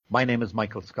My name is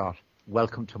Michael Scott.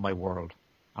 Welcome to my world,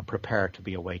 and prepare to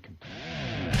be awakened.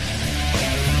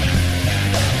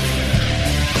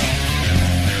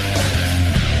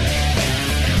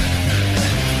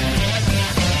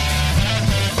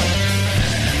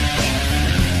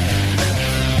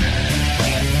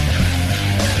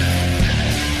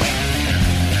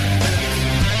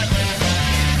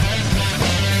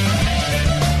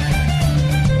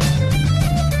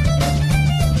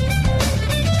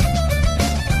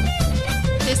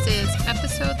 This is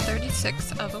episode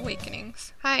 36 of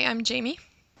Awakenings. Hi, I'm Jamie.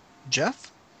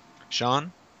 Jeff?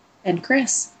 Sean? And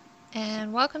Chris.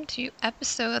 And welcome to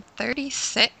episode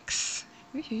 36.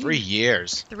 3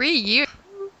 years. 3 years.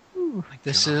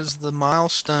 This is the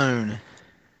milestone.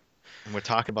 And we're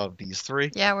talking about these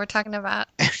three? Yeah, we're talking about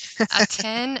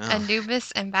Aten, Oh.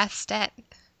 Anubis, and Bastet.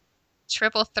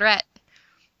 Triple threat.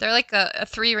 They're like a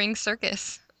three-ring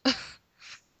circus.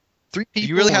 Three people.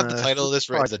 You really have on the a- title of this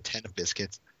right as a 10 of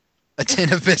biscuits. A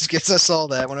tin of biscuits. I saw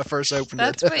that when I first opened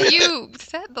That's it. what you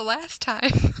said the last time.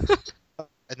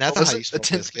 And that's What not was how it? you spell A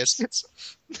tin of biscuits.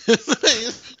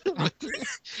 biscuits?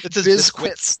 It says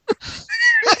biscuits.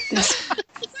 Biscuits.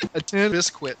 A tin of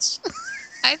biscuits.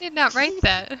 I did not write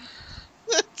that.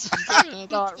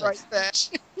 Not write that.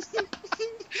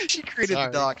 She created Sorry.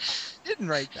 the doc. Didn't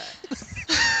write that.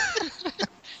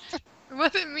 It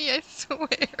wasn't me, I swear.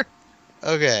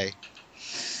 Okay.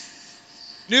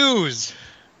 News!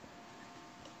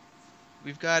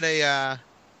 We've got a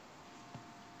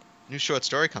new short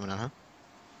story coming out, huh?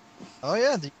 Oh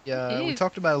yeah, we Ew.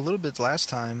 talked about it a little bit last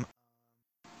time.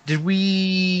 Did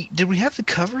we have the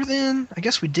cover then? I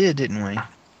guess we did, didn't we?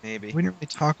 Maybe. We didn't really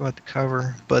talk about the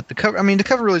cover, but the cover. I mean, the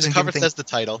cover really The doesn't cover give anything. says the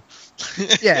title.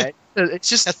 Yeah, it's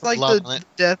just That's the like love on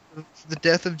the it.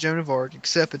 death of Joan of Arc,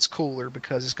 except it's cooler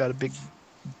because it's got a big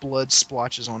blood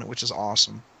splotches on it, which is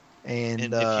awesome. And,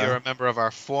 And if you're a member of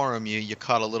our forum, you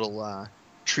caught a little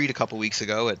treat a couple weeks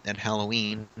ago at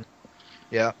Halloween.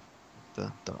 yeah,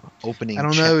 The opening. I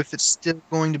don't know if it's still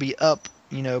going to be up,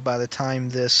 by the time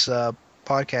this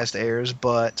podcast airs,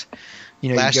 but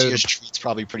Last you go year's to, treat's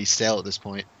probably pretty stale at this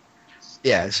point.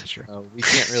 yeah, this is true. So we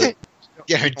can't really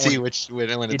guarantee when it's going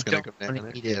You to don't go wanna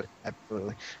down. eat it,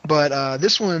 absolutely. But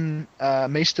this one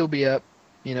may still be up.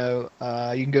 You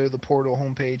can go to the portal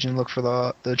homepage and look for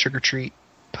the trick or treat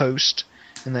post,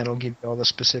 and that'll give you all the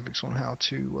specifics on how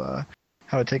to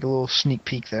take a little sneak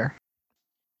peek there.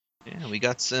 Yeah, we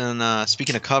got some.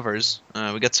 Speaking of covers,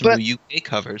 we got some But- new UK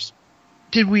covers.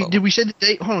 Did we Oh. say the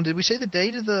date? Hold on, did we say the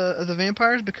date of the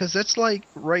vampires? Because that's like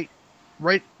right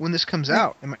when this comes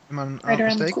out. Am I Right not around the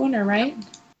mistaken? corner, right?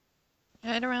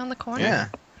 Right around the corner. Yeah.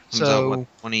 Comes out, So what,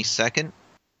 22nd?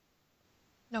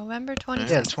 November 22nd.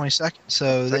 yeah, the 22nd.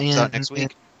 So Comes out next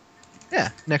week. Yeah,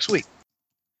 next week.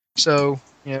 So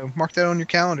mark that on your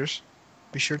calendars.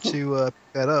 Be sure to pick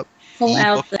that up. Pull Ebook.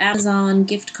 out the Amazon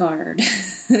gift card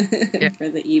for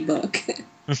the ebook.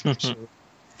 So,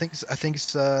 I think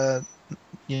it's the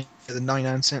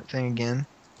 99-cent thing again,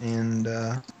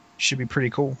 and should be pretty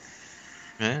cool.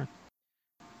 Yeah.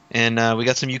 And we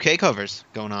got some UK covers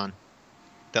going on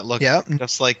that look Yeah.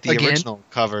 just like the Again. original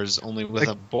covers, only with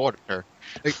a border.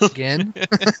 Again,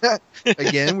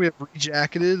 we have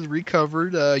rejacketed,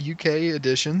 recovered UK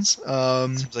editions.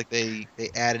 Seems like they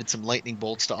added some lightning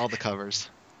bolts to all the covers.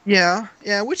 Yeah,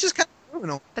 which is kind of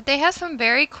criminal. But they have some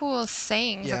very cool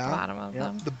sayings at Yeah, the bottom of Yeah,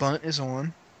 them. the bunt is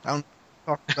on. I don't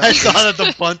talk I about. saw that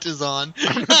the bunt is on.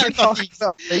 I'm I not talking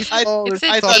about baseball. It's or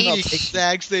a I thought talking the date. about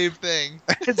exact same thing.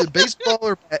 is it baseball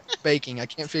or baking? I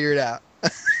can't figure it out.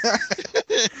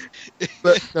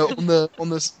 But no, on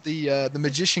the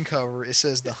magician cover, it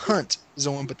says the hunt is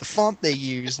on, but the font they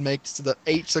used makes the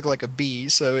H look like a B,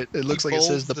 so it looks like it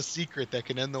says the secret that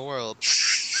can end the world.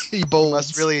 he bolds.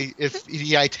 Must really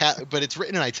but it's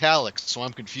written in italics, so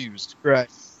I'm confused. Right.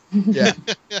 Yeah.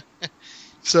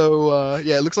 So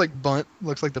it looks like bunt.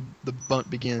 Looks like the bunt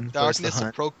begins. but it's the Darkness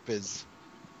of hunt. Prokbiz.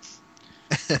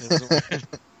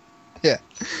 Yeah.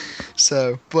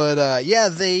 So, but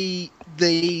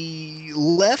they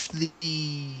left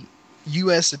the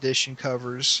U.S. edition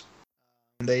covers.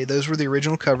 Those were the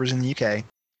original covers in the UK.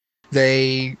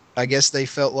 I guess they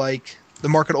felt like the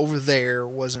market over there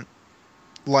wasn't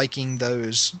liking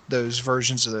those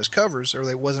versions of those covers, or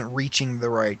they wasn't reaching the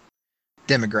right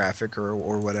demographic or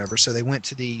whatever. So they went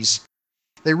to these.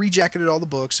 They rejacketed all the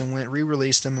books and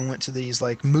re-released them and went to these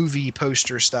like movie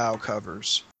poster style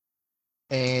covers.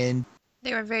 And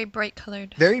They were very bright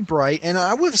colored. very bright, and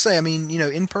I would say, I mean,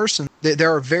 in person, they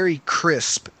are very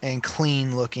crisp and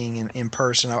clean looking in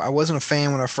person. I wasn't a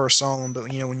fan when I first saw them, but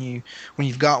when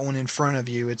you've got one in front of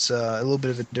you, it's a little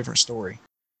bit of a different story.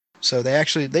 So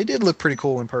they did look pretty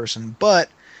cool in person, but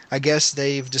I guess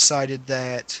they've decided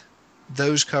that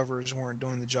those covers weren't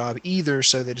doing the job either,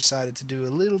 so they decided to do a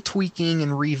little tweaking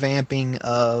and revamping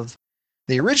of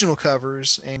the original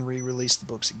covers and re-release the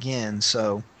books again.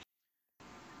 So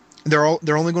they're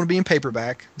only going to be in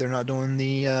paperback. They're not doing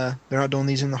these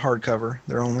in the hardcover.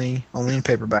 They're only in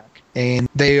paperback. And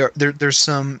there's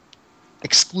some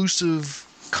exclusive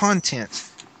content,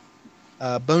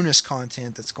 bonus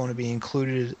content that's going to be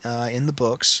included in the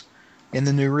books, in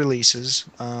the new releases.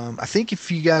 I think if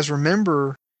you guys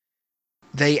remember,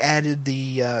 they added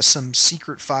some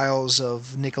secret files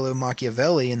of Niccolo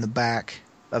Machiavelli in the back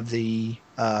of the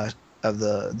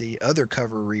other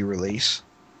cover re-release,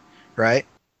 right?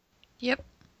 Yep.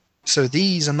 So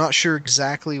these, I'm not sure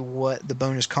exactly what the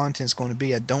bonus content is going to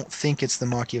be. I don't think it's the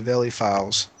Machiavelli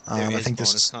files. There I is think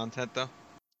bonus content, though?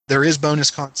 there is bonus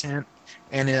content,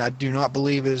 and I do not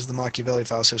believe it is the Machiavelli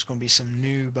files. So it's going to be some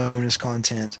new bonus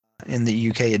content in the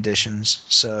UK editions.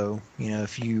 So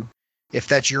if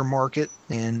that's your market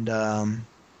and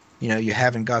you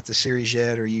haven't got the series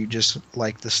yet, or you just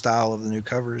like the style of the new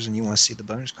covers and you want to see the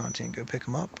bonus content, go pick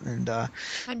them up. And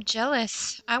I'm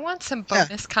jealous. I want some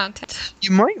bonus content.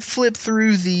 you might flip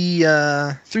through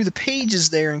the pages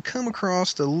there and come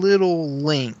across a little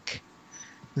link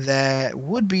that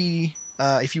would be,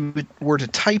 if you were to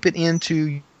type it into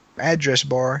your address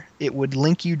bar, it would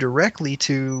link you directly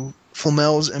to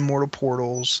Flamel's Immortal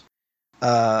Portals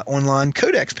online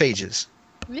codex pages.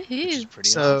 Which is pretty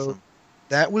So awesome.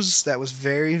 that was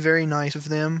very, very nice of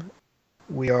them.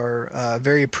 We are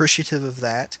very appreciative of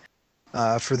that,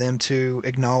 for them to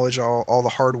acknowledge all the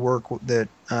hard work that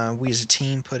we as a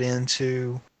team put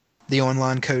into the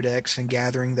online codex and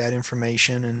gathering that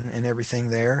information and everything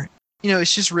there.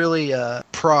 It's just really a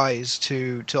prize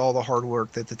to all the hard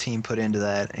work that the team put into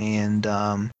that, and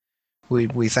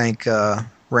we thank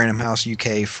Random House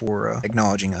UK for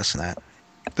acknowledging us in that.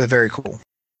 But very cool.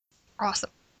 Awesome.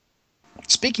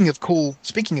 Speaking of cool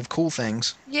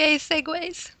things, Yay,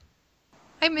 segues.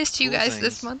 I missed you Cool guys things.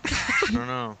 this month. I don't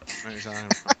know.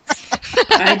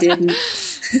 I didn't.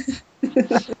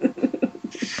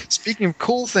 speaking of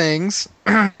cool things,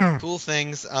 Cool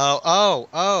things.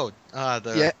 The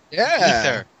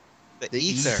yeah, ether. The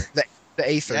ether. The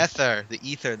Aether. The ether. The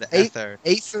ether. The A- ether.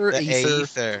 Aether, The Aether.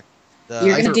 ether.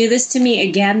 You're I- gonna do this to me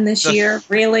again this The- year?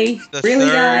 Really? the Really,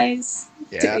 third- guys?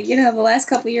 Yeah. The last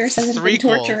couple of years hasn't been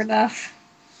Threequel. torture enough.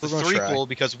 The We're gonna try. threequel,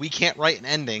 because we can't write an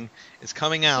ending, is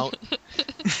coming out.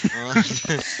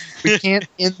 We can't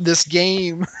end this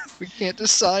game. We can't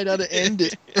decide how to end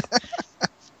it.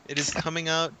 It is coming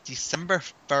out December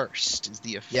 1st is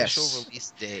the official Yes.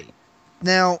 release date.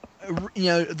 Now,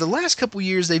 the last couple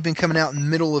years they've been coming out in the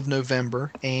middle of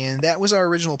November, and that was our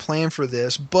original plan for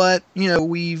this. But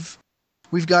we've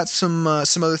got some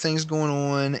other things going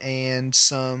on, and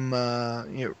some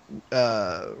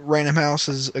Random House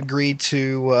has agreed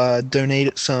to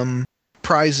donate some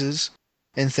prizes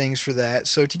and things for that.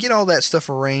 So to get all that stuff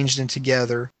arranged and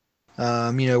together,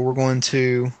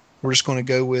 we're just going to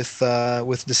go with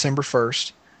December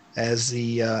 1st as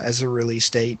the release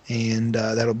date, and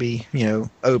that'll be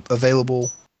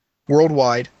available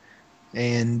worldwide,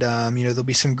 and there'll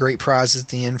be some great prizes at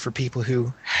the end for people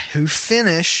who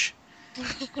finish.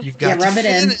 You've got Yeah, rub to it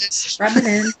in. finish. Rub it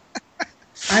in.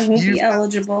 I won't You be got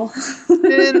eligible as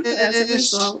a finish.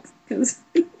 result. 'Cause-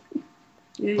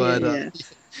 But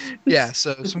yeah,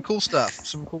 so some cool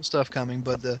stuff coming.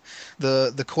 But the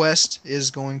quest is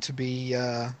going to be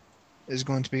on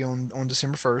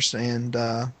December 1st, and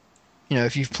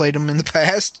if you've played them in the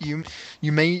past, you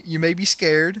may be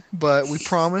scared, but we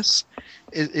promise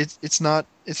it's not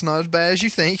as bad as you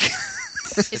think.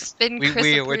 It's been Chris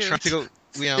We're approved. trying to go.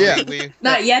 Yeah.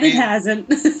 Not yet, it hasn't.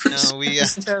 No, we.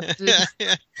 Chris tested,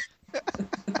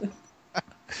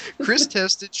 Chris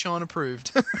tested, Sean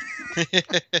approved.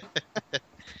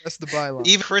 That's the byline.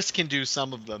 Even Chris can do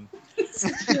some of them.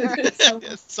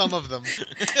 Some of them.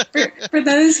 For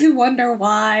those who wonder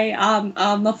why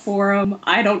on the forum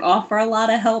I don't offer a lot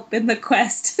of help in the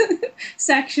quest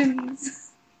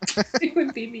sections, it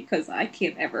would be because I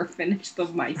can't ever finish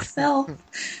them myself.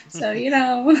 So,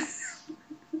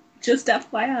 just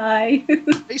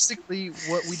FYI. Basically,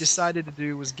 what we decided to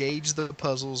do was gauge the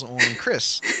puzzles on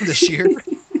Chris this year.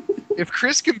 If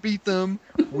Chris can beat them,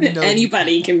 we know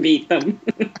Anybody can beat them.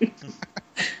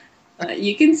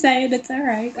 You can say it, it's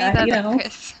alright. We love it, know.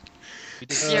 Chris. We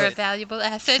did You're a good. valuable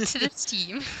asset to this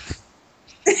team.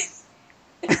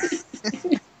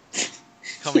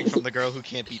 Coming from the girl who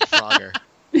can't beat Frogger.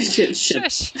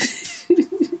 Shush.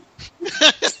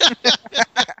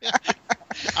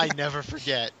 I never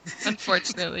forget.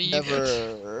 Unfortunately, you do.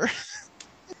 never.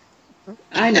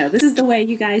 I know. This is the way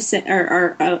you guys say,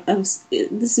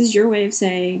 this is your way of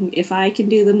saying, if I can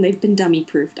do them, they've been dummy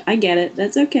proofed. I get it.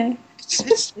 That's okay.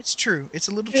 It's true. It's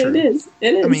a little true. It is.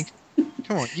 It is. I mean,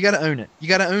 come on. You got to own it. You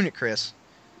got to own it, Chris.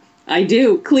 I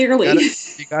do, clearly.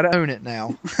 You got to own it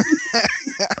now.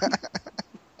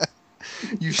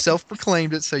 You've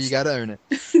self-proclaimed it, so you got to own it.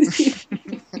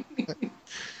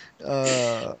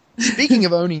 Speaking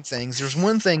of owning things, there's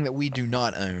one thing that we do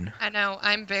not own. I know.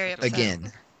 I'm very upset.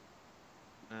 Again,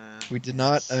 we did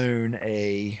not own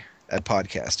a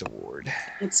podcast award.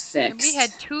 It's And fixed. we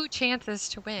had 2 chances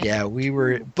to win. Yeah, we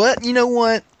were. But you know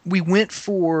what? We went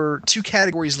for 2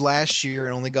 categories last year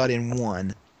and only got in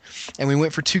 1. And we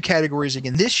went for 2 categories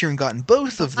again this year and got in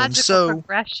both of them. Logical So,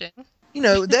 progression. you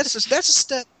know, that's a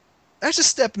step. That's a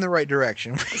step in the right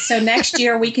direction. So next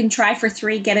year we can try for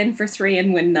 3, get in for 3,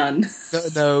 and win none.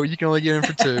 No, you can only get in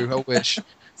for 2. I wish.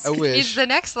 The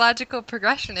next logical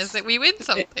progression is that we win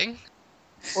something.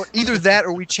 Or either that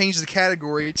or we change the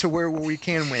category to where we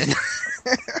can win.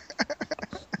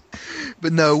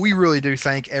 But no, we really do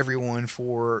thank everyone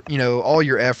for, you know, all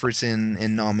your efforts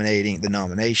in nominating, the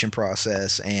nomination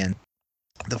process and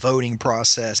the voting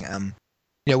process. You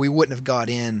know, we wouldn't have got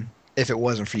in if it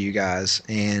wasn't for you guys,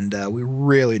 and we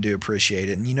really do appreciate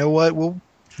it. And you know what? We'll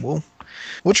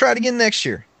try it again next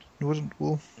year.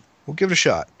 We'll give it a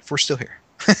shot if we're still here.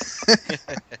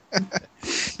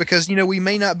 Because, you know, we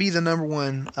may not be the number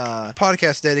 1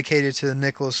 podcast dedicated to the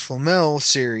Nicholas Flamel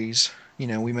series. You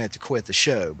know, we may have to quit the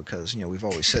show because, you know, we've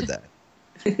always said that.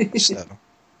 So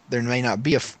there may not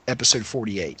be a episode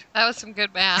 48. That was some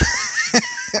good math.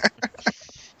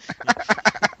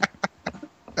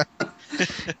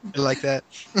 You like that?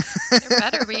 There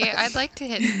better be. I'd like to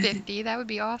hit 50. That would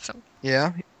be awesome.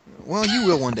 Yeah. Well, you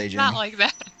will one day, Jimmy. Not like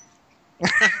that.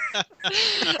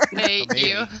 Hate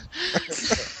you.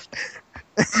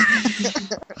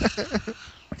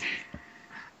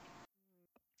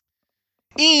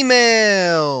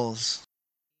 Emails.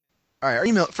 All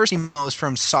right, our first email is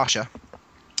from Sasha,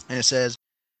 and it says,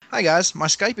 "Hi guys, my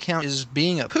Skype account is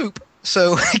being a poop,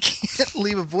 so I can't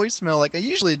leave a voicemail like I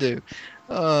usually do.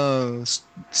 Oh,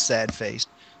 sad face.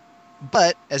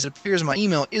 But as it appears, my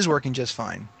email is working just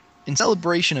fine. In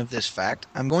celebration of this fact,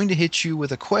 I'm going to hit you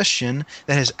with a question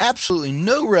that has absolutely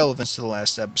no relevance to the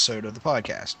last episode of the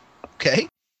podcast. Okay?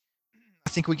 I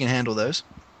think we can handle those.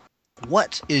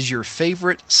 What is your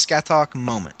favorite Skatok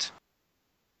moment?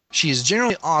 She is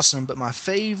generally awesome, but my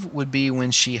fave would be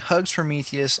when she hugs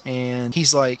Prometheus and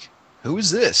he's like, 'Who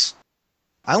is this?'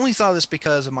 I only thought of this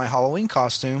because of my Halloween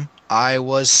costume. I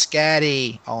was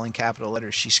Scatty." All in capital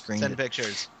letters, she screamed Send it.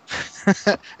 pictures.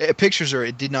 Pictures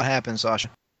it did not happen, Sasha.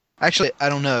 Actually, I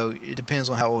don't know. It depends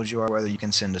on how old you are, whether you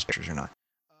can send us pictures or not.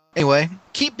 Anyway,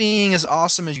 keep being as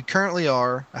awesome as you currently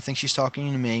are. I think she's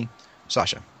talking to me.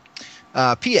 Sasha.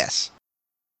 P.S.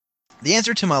 The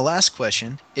answer to my last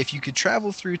question, if you could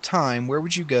travel through time, where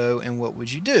would you go and what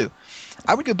would you do?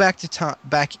 I would go back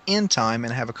in time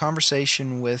and have a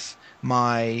conversation with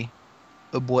my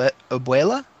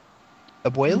abuela?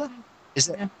 Is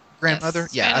that grandmother?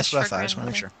 Yes, Yeah, that's Spanish what I thought. for I just want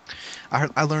to make sure.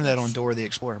 grandmother. I learned that on Dora the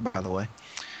Explorer, by the way.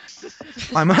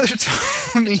 My mother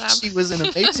told me Good job. she was an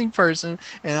amazing person,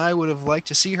 and I would have liked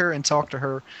to see her and talk to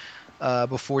her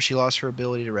before she lost her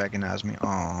ability to recognize me.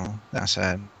 Aw, that's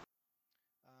sad.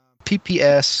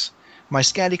 PPS, my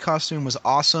Scatty costume was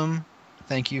awesome.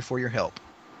 Thank you for your help.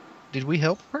 Did we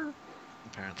help her?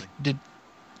 Apparently.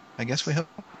 I guess we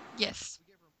helped. Yes,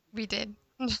 we did.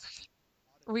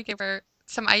 We gave her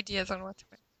some ideas on what to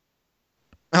wear.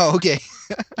 Oh, okay.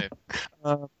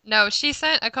 No, she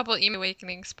sent a couple Emo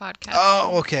Awakenings podcasts.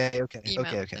 Oh, okay.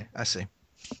 Email. Okay. I see. I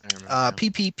remember now.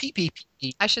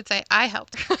 PPPPP. I should say I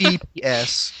helped her.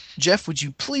 PPS. Jeff, would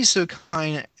you please so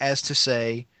kind as to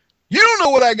say, "You don't know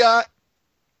what I got"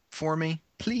 for me,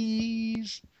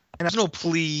 please? There's no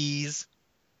please.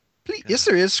 Please. Yes,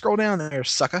 there is. Scroll down there,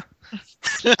 sucker.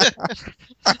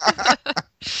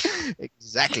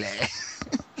 Exactly.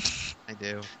 I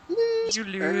do. You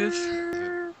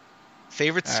lose.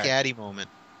 Favorite All right. Scatty moment?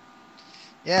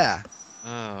 Yeah.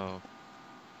 Oh.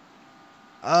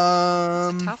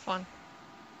 Tough one.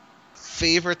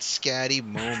 Favorite Scatty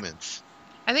moments?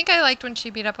 I think I liked when she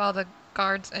beat up all the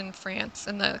guards in France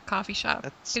in the coffee shop.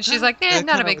 That's, And she's like, nah, that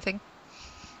not a kinda- big thing.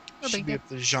 No Should big be deal. up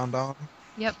the gendarme.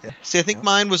 Yep. Yeah. See, I think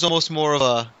mine was almost more of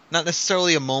a, not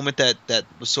necessarily a moment that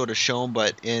was sort of shown,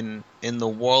 but in the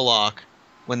Warlock,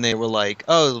 when they were like,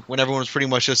 oh, when everyone was pretty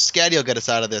much just, Scatty will get us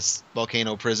out of this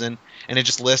volcano prison, and it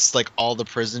just lists like all the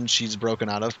prisons she's broken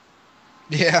out of.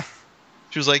 Yeah.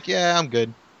 She was like, yeah, I'm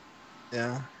good.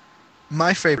 Yeah.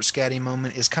 My favorite Scatty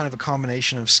moment is kind of a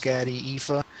combination of Scatty,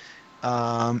 Aoife,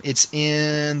 It's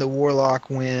in the Warlock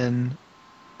when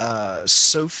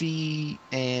Sophie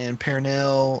and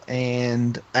Pernell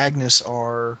and Agnes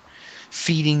are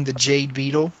feeding the Jade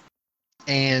Beetle,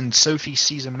 and Sophie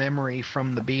sees a memory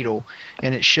from the beetle,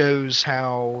 and it shows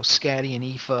how Scatty and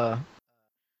Aoife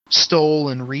stole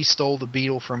and restole the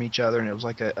beetle from each other, and it was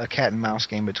like a cat and mouse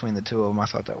game between the two of them. I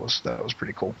thought that was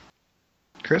pretty cool.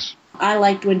 Chris? I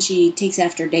liked when she takes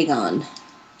after Dagon.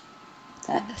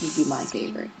 That would be my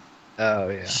favorite. Oh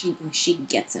yeah. She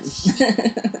gets him.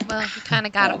 Well, he kind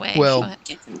of got away. Well, but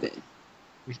Gets him good.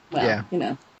 Yeah.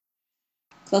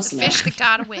 Close the enough. fish that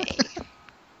got away.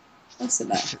 Close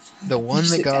enough. The one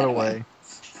Fish that got away.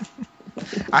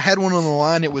 I had one on the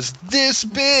line. It was this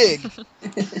big.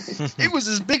 It was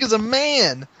as big as a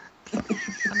man. A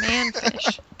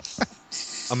manfish.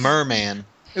 A merman.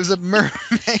 It was a merman.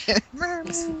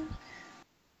 Merman.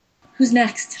 Who's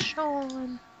next?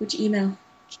 Sean. Which email?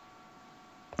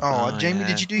 Oh, Oh, Jamie, yeah.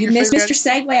 did you do You your missed favorite?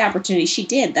 Mr. Segue opportunity. She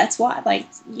did. That's why. I'm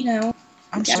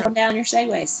Gotta sorry. run down your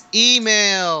segues.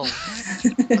 Email.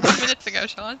 2 minutes ago,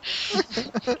 Sean.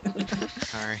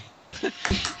 Sorry.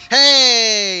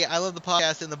 Hey, I love the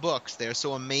podcast and the books. They are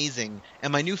so amazing.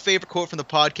 And my new favorite quote from the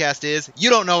podcast is, "You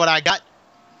don't know what I got."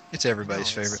 It's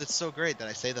everybody's No, favorite. It's so great that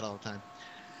I say that all the time.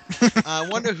 I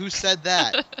wonder who said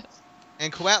that.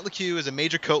 And Coatlicue is a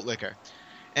major coat licker.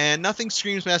 And nothing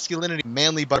screams masculinity,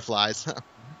 manly butterflies.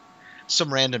 Some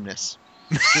randomness.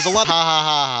 There's a lot of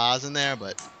ha-ha-ha-ha's in there,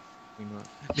 but...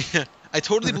 I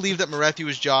totally believe that Morethu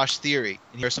was Josh's theory,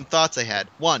 and here are some thoughts I had.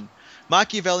 1.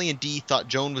 Machiavelli and Dee thought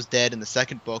Joan was dead in the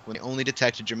second book when they only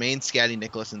detected Germaine, Scatty,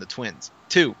 Nicholas, and the twins.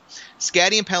 2.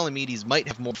 Scatty and Palamedes might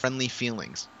have more friendly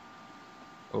feelings.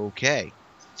 Okay.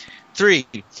 3.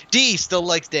 Dee still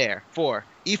likes Dare. 4.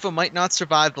 Aoife might not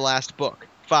survive the last book.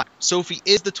 5. Sophie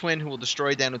is the twin who will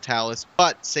destroy Danotalis,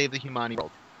 but save the Humani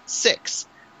world. 6.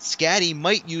 Scatty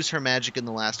might use her magic in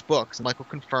the last book, so Michael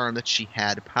confirmed that she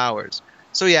had powers.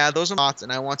 So yeah, those are my thoughts,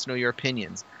 and I want to know your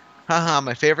opinions. Haha,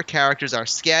 my favorite characters are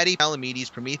Scatty,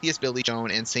 Palamedes, Prometheus, Billy,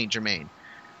 Joan, and Saint Germain.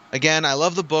 Again, I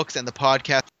love the books and the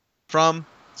podcast from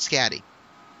Scatty.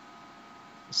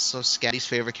 So Scatty's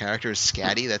favorite character is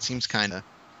Scatty? That seems kind of...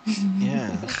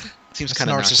 Yeah. Seems That's kind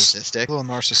of narciss- narcissistic. A little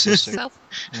narcissistic.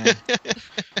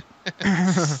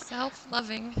 Yeah.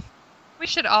 Self-loving. We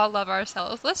should all love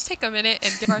ourselves. Let's take a minute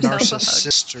and give ourselves a hug.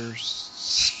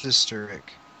 Narcissisteric.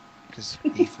 Because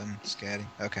Ethan, Scatty.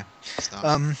 Okay. Stop.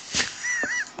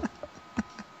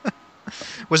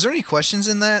 Was there any questions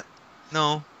in that?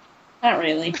 No. Not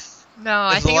really. No,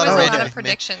 I There's think it was a random- lot of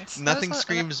predictions. There Nothing was a-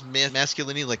 screams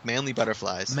masculinity like manly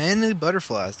butterflies. Manly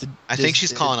butterflies. I think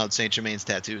she's calling out Saint Germain's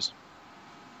tattoos.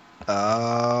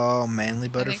 Oh, manly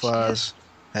think she butterflies.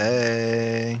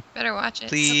 Hey. Better watch it.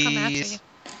 He'll come after Please. you.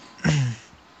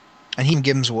 And he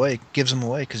gives them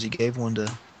away because he gave one to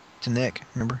Nick.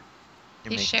 Remember?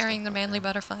 You're He's making sharing stuff the up manly now.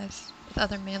 butterflies with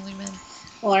other manly men.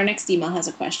 Well, our next email has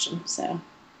a question. So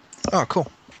Oh,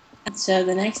 cool.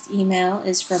 the next email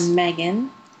is from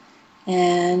Megan,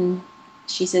 and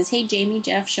she says, "Hey Jamie,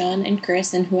 Jeff, Sean, and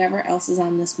Chris, and whoever else is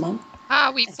on this month."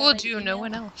 Ah, we I thought fooled I'd you. email No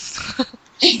one them. else.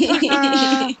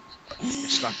 You're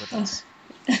stuck with us.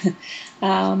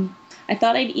 I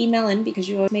thought I'd email in because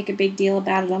you always make a big deal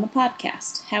about it on the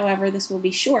podcast. However, this will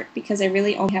be short because I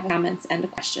really only have comments and a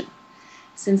question.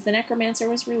 Since The Necromancer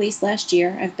was released last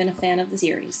year, I've been a fan of the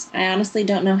series. I honestly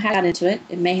don't know how I got into it.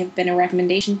 It may have been a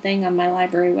recommendation thing on my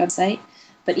library website,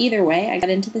 but either way, I got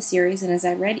into the series, and as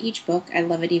I read each book, I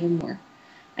love it even more.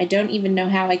 I don't even know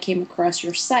how I came across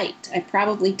your site. I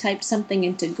probably typed something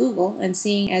into Google, and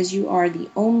seeing as you are the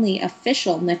only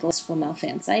official Nicholas Flamel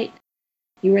fan site,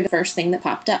 you were the first thing that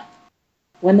popped up.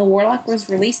 When The Warlock was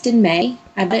released in May,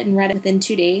 I bought it and read it within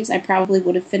 2 days. I probably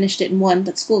would have finished it in one,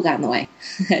 but school got in the way.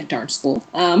 Darn school.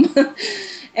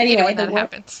 Anyway, when that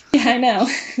happens. Yeah, I know.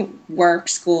 Work,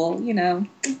 school,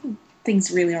 things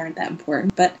really aren't that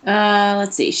important. But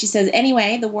let's see. She says,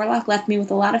 anyway, The Warlock left me with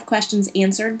a lot of questions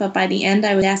answered, but by the end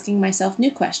I was asking myself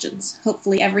new questions.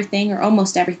 Hopefully everything, or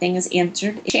almost everything, is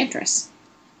answered in Enchantress.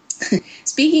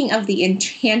 Speaking of the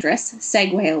Enchantress,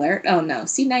 segue alert. Oh no,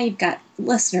 see, now you've got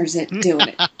listeners doing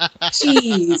it.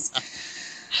 Jeez.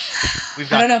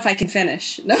 We've I don't got know if I can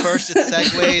finish. No. first it's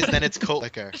segues, then it's coat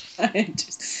liquor.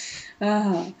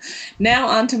 Now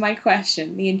on to my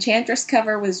question. The Enchantress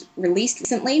cover was released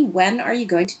recently. When are you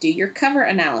going to do your cover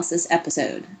analysis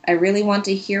episode? I really want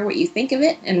to hear what you think of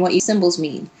it and what your symbols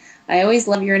mean. I always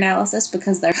love your analysis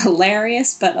because they're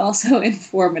hilarious but also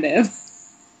informative.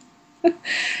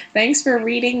 Thanks for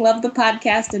reading. Love the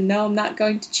podcast, and no, I'm not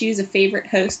going to choose a favorite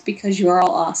host because you are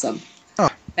all awesome. Oh.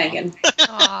 Megan.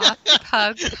 Aw,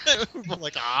 hug. I'm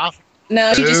like, ah.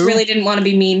 No, she just Who? really didn't want to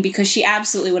be mean because she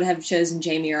absolutely would have chosen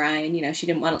Jamie or Ryan. You know, she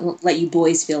didn't want to let you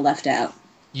boys feel left out.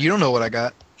 You don't know what I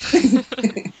got.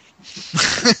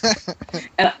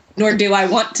 Nor do I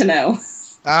want to know.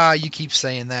 You keep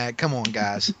saying that. Come on,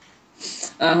 guys.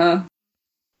 Uh-huh.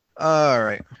 All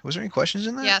right. Was there any questions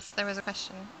in that? Yes, there was a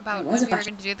question about There was when a we were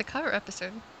question. going to do the cover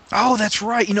episode. Oh, that's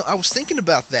right. You know, I was thinking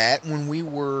about that when we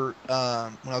were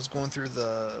when I was going through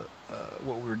the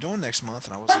what we were doing next month,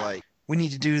 and I was like, we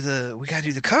gotta do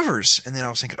the covers. And then I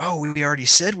was thinking, oh, we already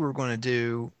said we were going to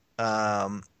do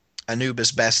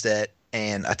Anubis, Bastet,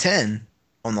 and Aten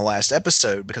on the last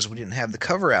episode because we didn't have the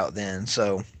cover out then.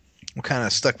 So we're kind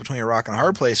of stuck between a rock and a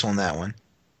hard place on that one.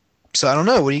 So I don't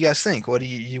know. What do you guys think? What do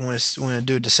you want to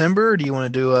do? December? Or do you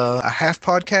want to do a half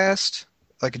podcast,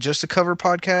 like just a cover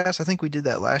podcast? I think we did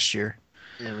that last year.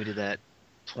 Yeah, we did that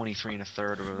 23 and a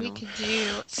third or We whatever. could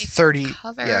do a 30.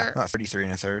 cover Yeah, not 33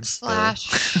 and a third.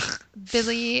 /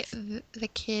 Billy the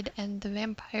Kid and the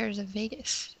Vampires of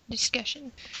Vegas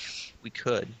discussion. We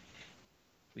could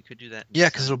do that. Yeah,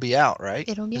 because it'll be out, right?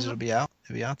 It'll be 'Cause out. it'll be out.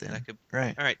 It'll be out then. That could.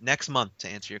 Right. All right, next month to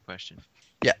answer your question.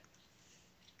 Yeah.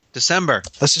 December.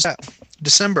 Let's just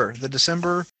December. The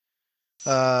December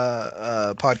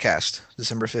podcast,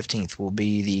 December 15th, will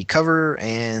be the cover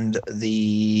and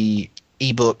the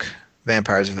ebook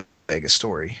Vampires of Vegas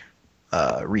story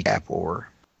recap or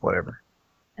whatever.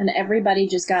 And everybody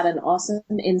just got an awesome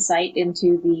insight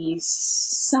into the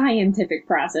scientific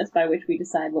process by which we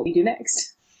decide what we do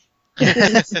next.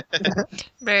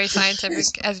 Very scientific,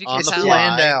 as you On can the tell. fly.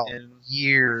 Planned out and-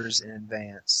 years in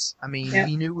advance. I mean, Yeah.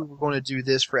 we knew we were going to do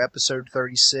this for episode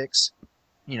 36.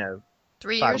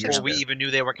 3 5 years years ago. Before we even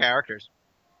knew they were characters.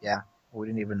 We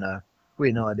didn't even know. We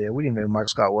had no idea. We didn't know who Michael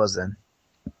Scott was then.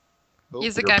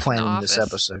 He's the We guy were from The planning this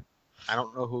Office. episode. I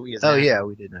don't know who he is. Oh now. yeah,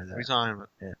 we did know What are you that. talking about?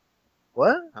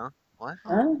 What? What?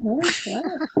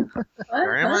 Where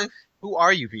Where am I? Who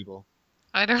are you people?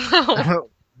 I don't know.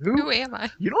 Who? Who am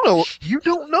I? You don't know. You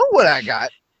don't know what I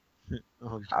got.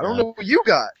 Oh, I don't God. know what you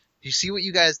got. Do you see what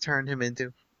you guys turned him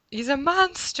into? He's a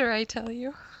monster, I tell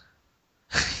you.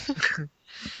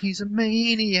 He's a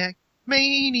maniac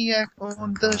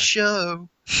on the God. show.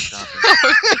 Stop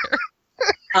it.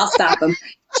 I'll stop him.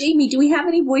 Jamie, do we have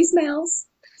any voicemails?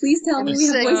 Please tell me we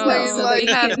have Sing voicemails. Oh, So like we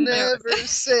we have I've can. no- never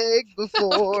sang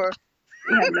before.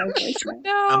 We have no voicemail.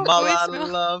 No, I'm all out of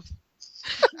voicemail. love.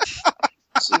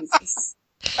 Jesus.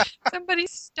 Somebody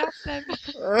stop them.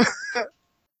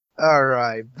 All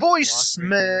right, Lost me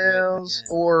voicemails, again.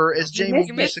 or as You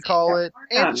Jamie missed used to it. call it, Um,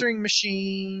 answering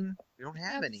machine. We don't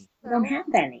have any. We don't have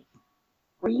any.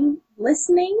 Were you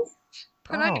listening?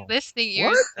 Put on Oh, your listening ears.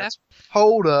 what? Steph. That's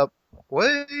Hold up,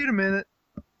 wait a minute.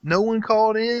 No one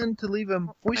called in to leave a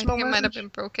I voicemail think it might have message. been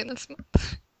broken this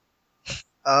month.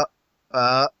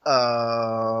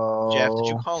 Oh. Jeff. Did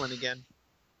you call in again?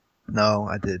 No,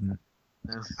 I didn't.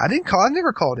 No. I didn't call. I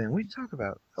never called in. What are you talking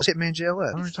about? Oh, Hitman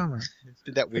JLS. What are you talking about?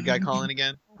 Did that weird guy call in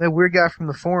again? That weird guy from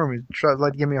the forum who tried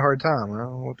like to give me a hard time. I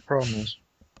don't know what the problem is.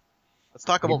 Let's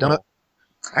talk You about done Mo.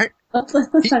 Let's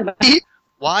talk about that.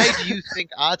 Why do you think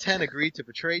Aten agreed to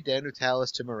betray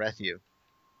Danutalis to Merethiu?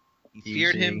 He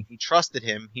feared him, Easy. he trusted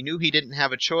him, he knew he didn't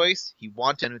have a choice, he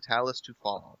wanted Danutalis to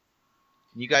fall.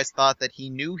 And you guys thought that he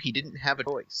knew he didn't have a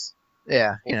choice.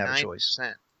 Yeah, he didn't have a choice.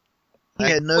 9%. He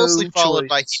That's had no closely followed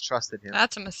by he choice. trusted him.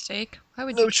 That's a mistake. Why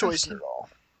would No you choice trust at him? all.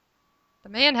 The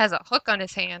man has a hook on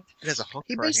his hand. He has a hook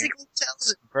He for a hand. basically tells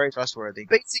him. Very trustworthy.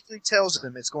 Basically tells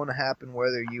him it's going to happen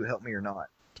whether you help me or not.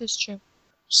 Tis true.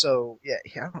 So yeah,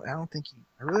 I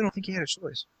really don't think he had a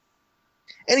choice.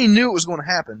 And he knew it was going to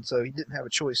happen, so he didn't have a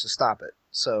choice to stop it.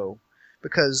 So,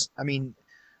 because I mean,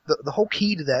 the whole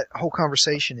key to that whole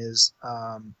conversation is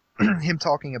him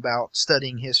talking about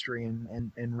studying history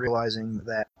and realizing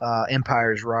that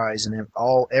empires rise and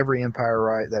every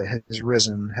empire that has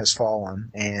risen has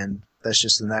fallen, and that's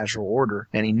just the natural order.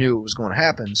 And he knew it was going to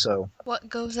happen, so What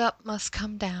goes up must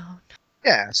come down.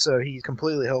 yeah, so he's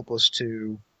completely helpless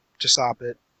to stop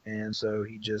it, and so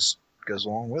he just goes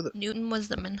along with it. Newton was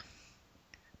the man.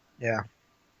 Yeah.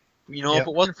 You know, Yep. if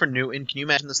it wasn't for Newton, can you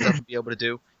imagine the stuff he'd be able to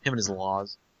do? Him and his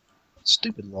laws.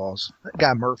 Stupid laws. That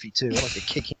guy Murphy too. I'd like to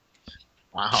kick him.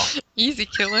 Wow. Easy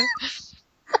killer.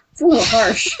 It's a little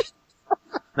harsh.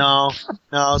 No,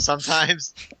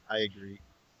 sometimes. I agree.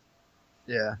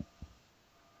 Yeah.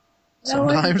 No,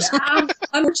 Sometimes.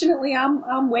 unfortunately,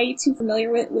 I'm way too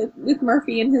familiar with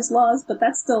Murphy and his laws, but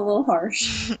that's still a little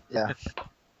harsh. Yeah.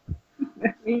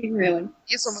 I mean, really.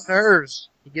 Gets on my nerves.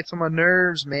 He gets on my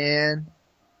nerves, man.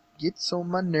 Gets on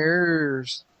my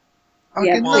nerves. Yeah,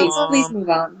 Okay, please, no. please move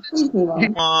on. Please move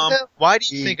on. Why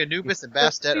do you think Anubis and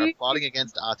Bastet are plotting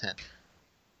against Aten?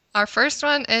 Our first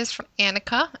one is from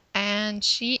Annika, and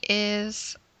she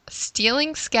is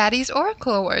stealing Scatty's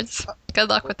Oracle Awards. Good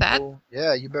luck with that. Well,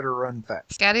 yeah, you better run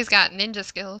fast. Scatty's got ninja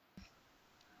skills.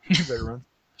 You better run.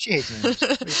 She hates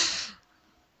ninjas.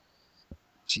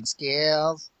 Cheat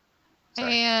skills.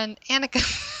 Sorry. And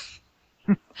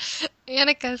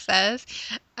Annika says,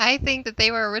 I think that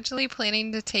they were originally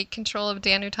planning to take control of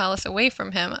Dan Nutalis away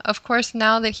from him. Of course,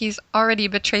 now that he's already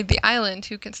betrayed the island,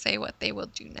 who can say what they will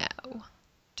do now?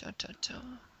 Dun, dun,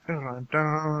 dun. Dun, dun,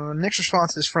 dun. Next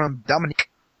response is from Dominic,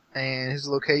 and his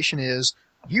location is,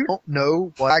 you don't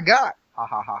know what I got. Ha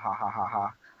ha ha ha ha ha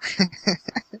ha.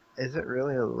 Is it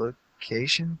really a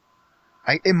location?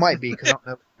 It might be, because I don't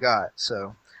know what I got,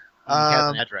 so. He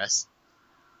has an address,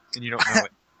 and you don't know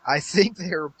it. I think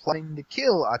they are planning to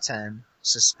kill Aten.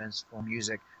 Suspenseful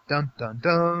music. Dun dun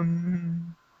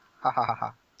dun. Ha ha ha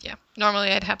ha. Yeah, normally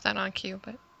I'd have that on cue,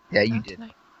 but Yeah, you not did.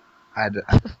 tonight. I had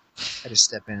to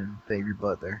step in and save your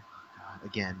butt there.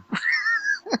 Again.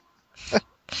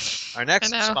 Our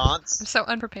next I know. response. I'm so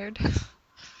unprepared.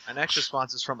 Our next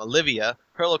response is from Olivia.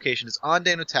 Her location is on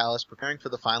Dan Nutalis, preparing for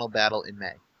the final battle in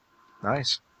May.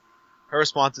 Nice. Her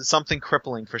response is something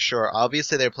crippling for sure.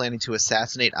 Obviously, they're planning to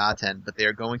assassinate Aten, but they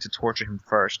are going to torture him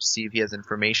first to see if he has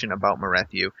information about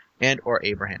Marethyu and or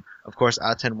Abraham. Of course,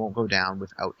 Aten won't go down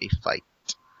without a fight.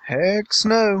 Heck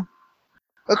no.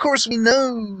 Of course, we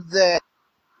know that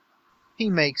he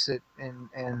makes it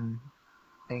and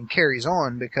carries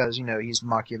on because, you know, he's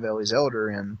Machiavelli's elder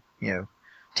in,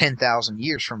 10,000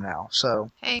 years from now. So,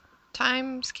 Hey,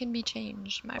 times can be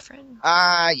changed, my friend.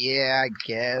 yeah, I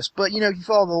guess. But, if you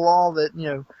follow the law that,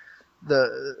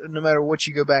 no matter what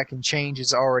you go back and change,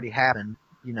 it's already happened.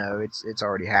 It's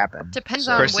already happened. Depends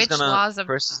So- on Chris is which gonna- laws of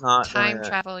Chris is not time gonna-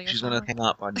 travel you're She's going to following. hang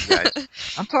up on you guys.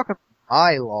 I'm talking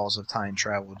my laws of time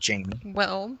travel, Jamie.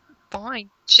 Well, fine,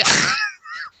 Jack.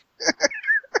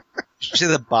 Did you say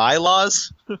the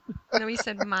bylaws? No, he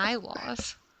said my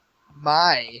laws.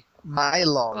 My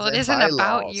laws. Well, it and isn't my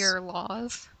about laws. your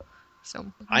laws. So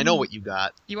I know what you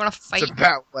got. you want to fight. It's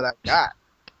about what I got.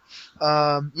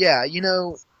 Yeah,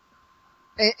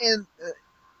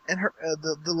 and her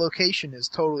the location is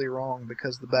totally wrong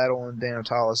because the battle in Dan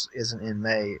Nutalis isn't in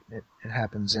May. It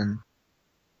happens in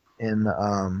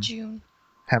June,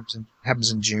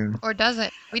 happens in June. or does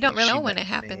it? We don't really She know when meant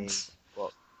it happens.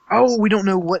 Oh, we don't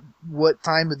know what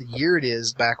time of the year it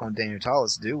is back on Dan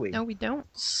Nutalis, do we? No, we don't.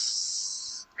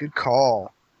 Good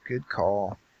call. Good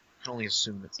call. I can only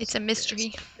assume It's a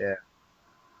mystery.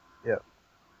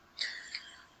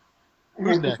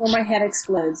 Who's And before next? my head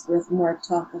explodes with more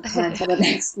talk of time, so the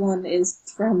next one is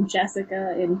from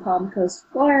Jessica in Palm Coast,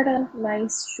 Florida.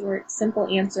 Nice, short, simple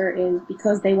answer is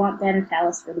because they want Dan and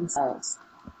Talis for themselves.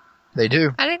 They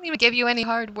do. I didn't even give you any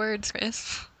hard words,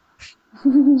 Chris. I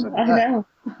know.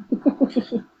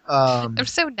 I'm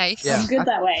so nice. Yeah. I'm good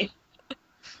that way.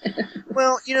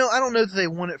 Well, I don't know that they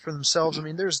want it for themselves. I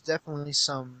mean, there's definitely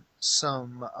some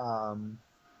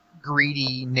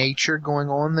greedy nature going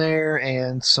on there,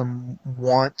 and some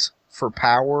want for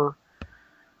power,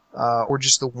 or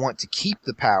just the want to keep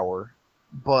the power.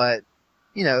 But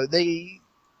they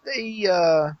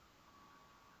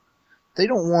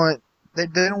don't want they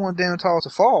don't want Dan Nutalis to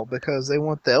fall because they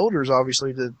want the elders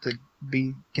obviously to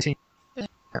be continue.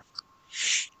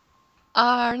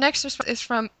 Our next response is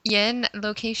from Ian.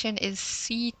 Location is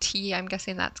CT. I'm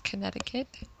guessing that's Connecticut.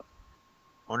 I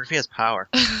wonder if he has power.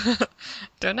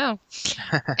 Don't know.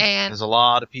 And There's a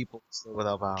lot of people still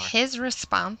without power. his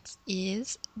response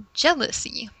is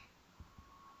jealousy.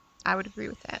 I would agree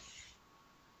with that.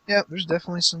 Yeah, there's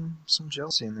definitely some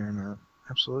jealousy in there in that.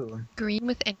 Absolutely. Green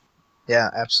with envy. Yeah,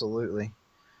 absolutely.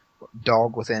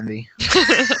 Dog with envy.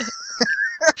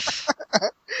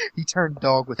 He turned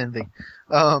dog with envy.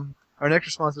 Our next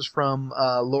response is from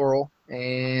Laurel,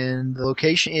 and the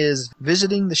location is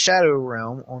visiting the Shadow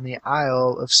Realm on the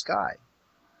Isle of Skye.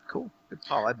 Cool.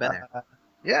 Oh, I've been there.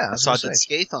 Yeah, I saw was Dead gonna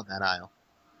say. Skaith on that isle.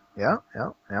 Yeah.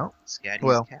 Scatty's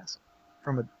Well, Castle.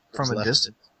 From What's a left of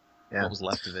distance. it? Yeah. What was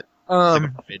left of it? It's like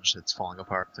Um. a bridge that's falling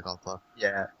apart. It's like all the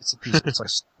Yeah, it's a piece. It's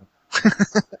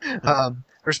like.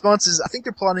 Response is: I think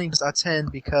they're plotting against Aten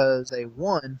because they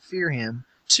 1, fear him,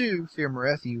 2, fear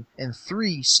Marethyu, and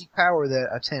 3, seek power that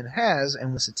Aten has and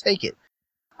wants to take it.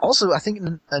 Also, I think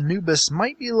Anubis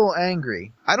might be a little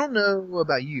angry. I don't know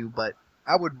about you, but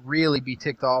I would really be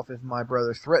ticked off if my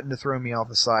brother threatened to throw me off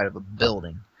the side of a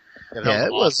building. Yeah,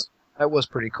 that was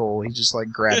pretty cool. He just like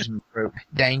grabs him,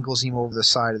 dangles him over the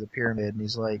side of the pyramid, and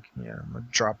he's like, "Yeah, I'm gonna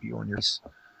drop you on your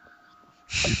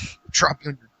face. Drop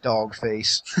you on your dog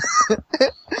face.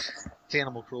 It's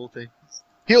animal cruelty.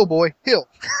 Hill, boy, hill.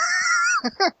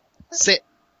 Sit.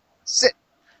 Sit.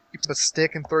 He picks up a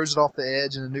stick and throws it off the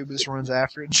edge, and Anubis runs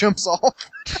after it and jumps off.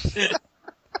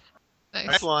 Nice.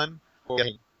 Next one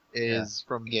is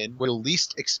from again, where you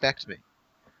least expect me.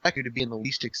 I could be in the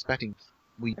least expecting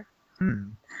we.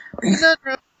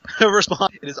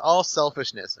 Response: it is all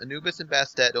selfishness. Anubis and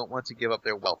Bastet don't want to give up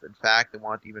their wealth. In fact, they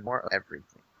want even more of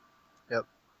everything. Yep.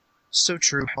 So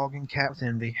true. Hog and cat with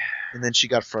envy. And then she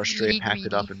got frustrated, packed it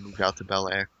Greedy. up, and moved out to Bel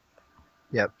Air.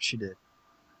 Yep, she did.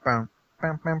 Bam,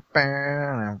 bam, bam,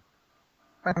 bam,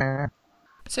 bam.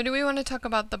 So do we want to talk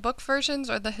about the book versions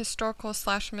or the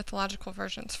historical/mythological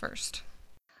versions first?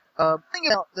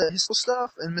 Thinking about the historical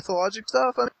stuff and mythologic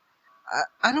stuff,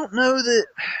 I don't know that,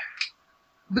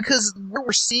 because where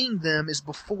we're seeing them is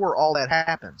before all that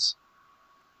happens.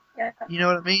 Yeah. You know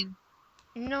what I mean?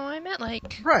 No, I meant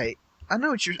like Right. I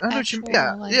know what you Actual,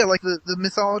 yeah, like- yeah, like the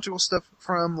mythological stuff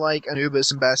from like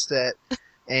Anubis and Bastet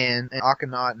and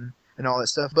Akhenaten and all that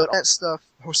stuff, but all that stuff,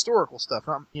 historical stuff,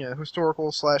 not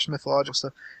historical/mythological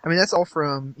stuff. I mean, that's all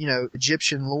from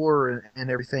Egyptian lore and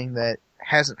everything that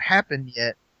hasn't happened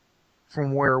yet,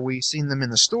 from where we've seen them in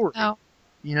the story. Oh.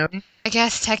 You know? I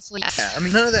guess technically. Yes. Yeah, I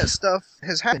mean, none of that stuff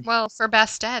has happened. Well, for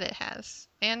Bastet it has,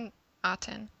 and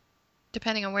Aten,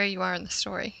 depending on where you are in the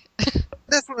story.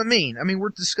 That's what I mean. I mean, we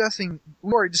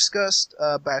already discussed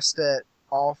Bastet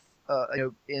off,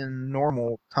 in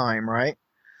normal time, right?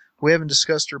 We haven't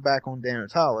discussed her back on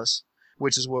Danotalis,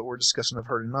 which is what we're discussing of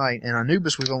her tonight. And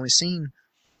Anubis we've only seen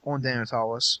on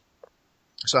Danotalis,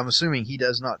 so I'm assuming he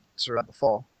does not survive the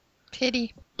fall.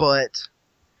 Pity. But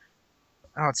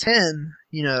Aten,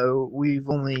 we've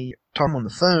only talked him on the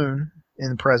phone in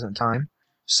the present time.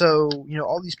 So,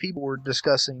 all these people we're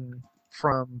discussing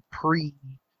from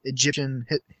pre-Egyptian,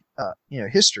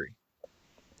 history.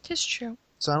 It's true.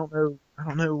 So I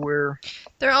don't know where.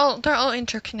 They're all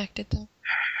interconnected though,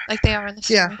 like they are in the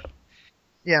story. Yeah.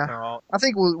 Yeah, I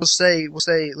think let's say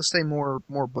more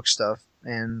book stuff,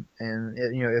 and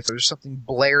if there's something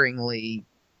blaringly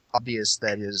obvious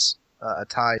that is a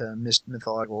tie to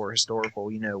mythological or historical,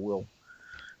 we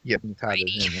can tie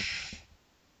those in.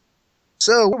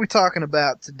 So what are we talking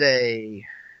about today,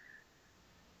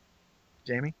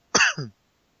 Jamie?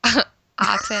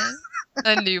 Aten,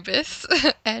 Anubis,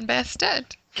 and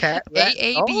Bastet. Cat, rat,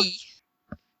 AAB.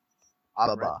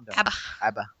 Abba,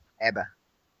 Abba. Abba.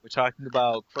 We're talking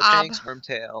about Crookshanks,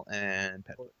 Wormtail, and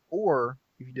Pet. Or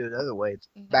if you do it the other way, it's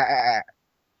Mhm. ba.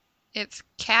 It's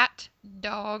cat,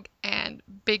 dog, and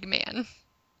big man.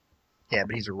 Yeah,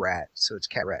 but he's a rat, so it's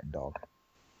cat, rat, and dog.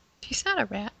 He's not a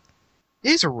rat.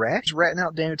 He's a rat. He's ratting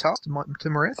out Danotalis to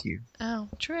Marethue. Oh,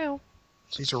 true.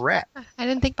 So he's a rat. I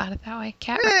didn't think about it that way.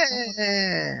 Cat, rat, dog.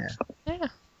 Yeah. Yeah,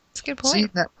 it's a good See,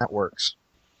 point. that works.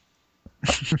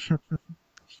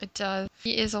 It does.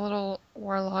 He is a little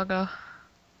warloga.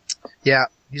 Yeah,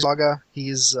 he's Laga.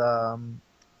 He's Akhenaten.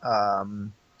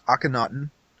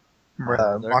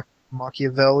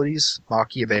 Machiavelli's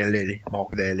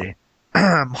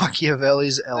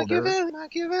elder.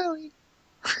 Machiavelli.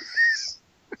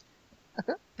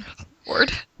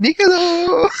 Word.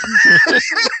 Niccolo.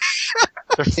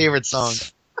 Their favorite song.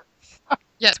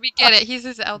 Yes, we get it. He's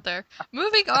his elder.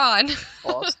 Moving on.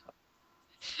 Awesome.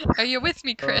 Are you with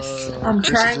me, Chris? I'm This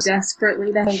is trying just-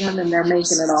 desperately to hang on, and they're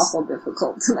making it awful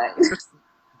difficult tonight.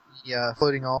 Yeah,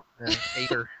 floating off in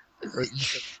aether. Or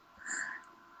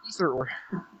ether or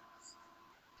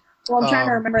Well, I'm trying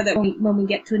to Um, remember that when we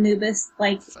get to Anubis,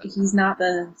 like, he's not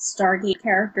the Stargate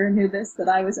character Anubis that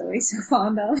I was always so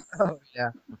fond of. oh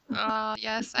yeah.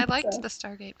 Yes, I liked the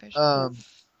Stargate version.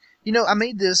 I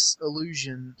made this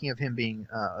illusion of him being.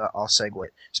 I'll segue.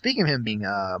 Speaking of him being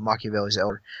Machiavelli's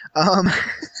elder,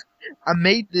 I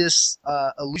made this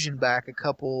illusion back a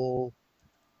couple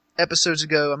episodes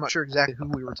ago. I'm not sure exactly who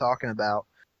we were talking about,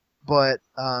 but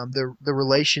the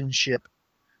relationship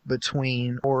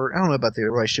between, or I don't know about the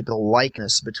relationship, the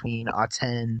likeness between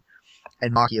Aten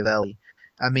and Machiavelli.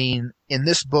 I mean, in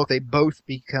this book, they both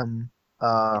become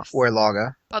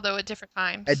Orlaga Although at different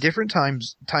times. at different time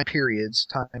periods,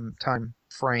 time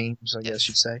frames, I guess Yes.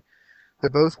 you'd say. They're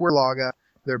both Orlaga.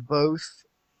 They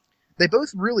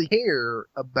both really care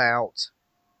about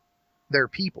their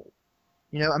people.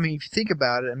 I mean, if you think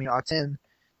about it, I mean, Aten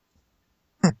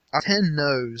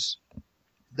knows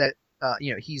that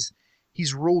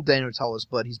he's ruled Danotalis,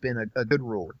 but he's been a good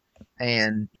ruler,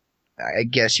 and I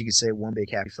guess you could say one big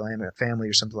happy family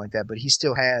or something like that. But he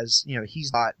still has,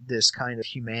 he's got this kind of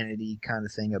humanity kind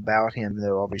of thing about him,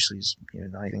 though obviously he's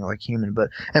not anything like human.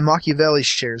 And Machiavelli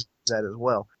shares that as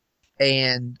well,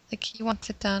 and Like he wants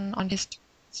it done on his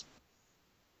terms.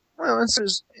 well, and so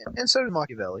does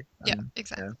Machiavelli. I Yeah, mean,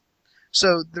 exactly.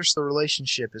 So the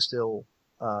relationship is still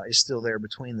is still there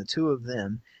between the two of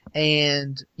them.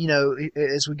 And,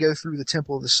 as we go through the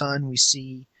Temple of the Sun, we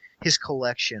see his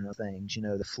collection of things,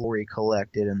 the floor he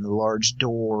collected and the large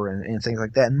door and things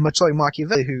like that. And much like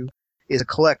Machiavelli, who is a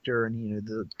collector and,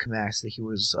 the mass that he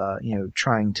was,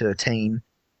 trying to attain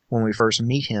when we first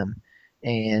meet him.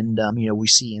 And, we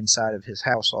see inside of his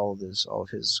house all of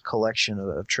his collection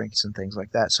of trinkets and things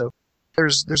like that. So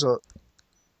there's the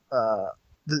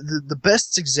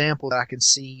best example that I can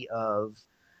see of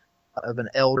an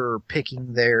elder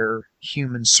picking their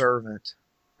human servant,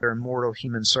 their immortal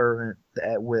human servant,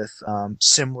 with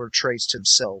similar traits to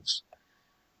themselves.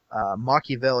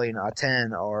 Machiavelli and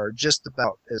Aten are just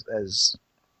about as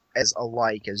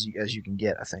alike as you can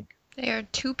get, I think. They are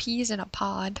two peas in a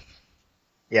pod.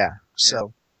 Yeah.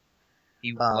 So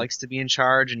he likes to be in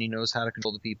charge, and he knows how to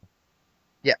control the people.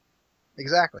 Yeah.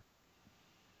 Exactly.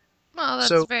 Well,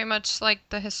 that's very much like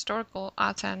the historical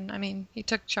Aten. I mean, he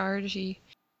took charge. He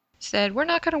said, "We're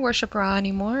not going to worship Ra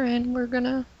anymore, and we're going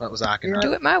to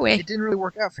do it my way." It didn't really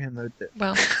work out for him, though, did it?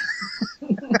 Well,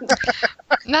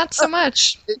 not so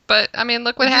much. But, I mean,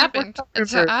 look what happened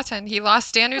to Aten. He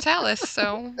lost Danu Talis,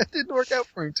 so... It didn't work out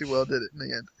for him too well, did it, in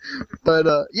the end? But,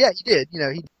 yeah, he did.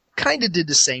 He kind of did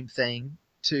the same thing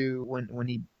to when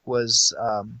he was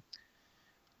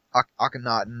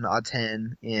Akhenaten,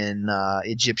 Aten in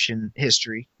Egyptian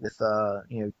history, with,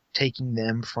 taking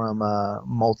them from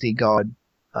multi-god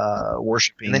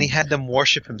worshiping. And then he had them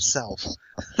worship himself.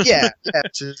 Yeah.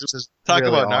 Talk really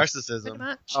about awesome.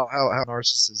 narcissism. Oh, how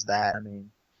narcissist is that? I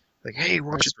mean, like, hey,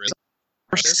 worship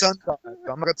the sun god.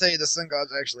 I'm not going to tell you the sun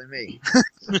god's actually me.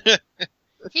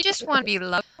 He just wanted to be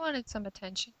loved. He wanted some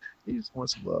attention. He just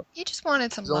wants some love. He just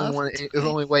wanted some love. The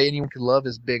only way anyone could love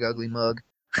his big, ugly mug.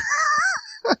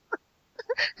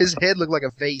 His head looked like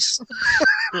a vase.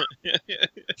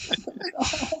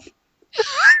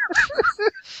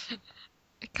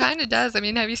 It kind of does. I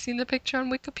mean, have you seen the picture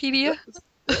on Wikipedia?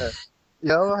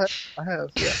 Yeah, I have.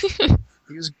 Yeah.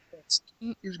 He was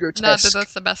grotesque. Not that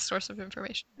that's the best source of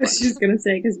information. I was just going to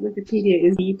say, because Wikipedia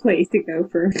is the place to go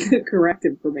for correct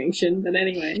information, but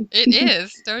anyway. It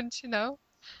is, don't you know?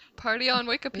 Party on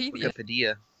Wikipedia.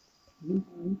 Wikipedia.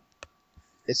 Mm-hmm.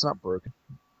 It's not broken.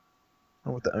 I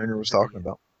don't know what the owner was talking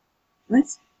about. What?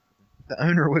 The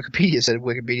owner of Wikipedia said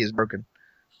Wikipedia is broken.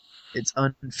 It's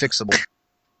unfixable.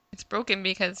 It's broken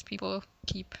because people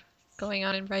keep going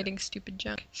on and writing stupid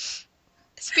junk.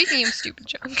 Speaking of stupid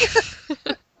junk.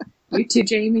 You too,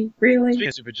 Jamie? Really? Speaking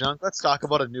of stupid junk, let's talk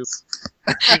about a nuke.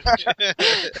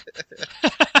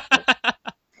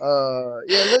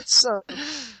 Yeah, let's,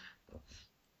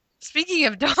 Speaking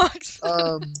of dogs.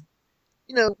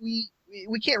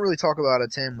 we can't really talk about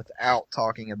Aten without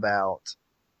talking about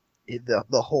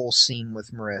the whole scene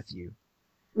with Merethue.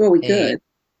 Well, we could.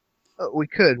 We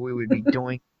could. We would be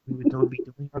doing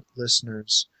our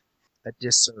listeners a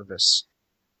disservice.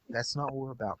 That's not what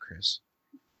we're about, Chris.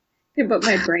 Yeah, but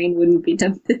my brain wouldn't be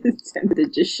tempted to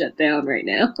just shut down right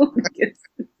now.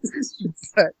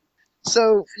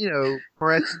 So,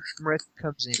 Merethue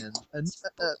comes in, and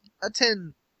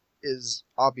Aten is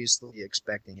obviously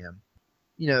expecting him.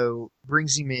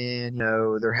 Brings him in,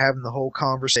 they're having the whole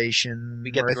conversation.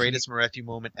 We get the greatest Merethue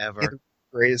moment ever.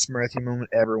 Greatest Merethue moment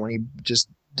ever, when he just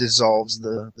dissolves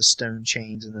the stone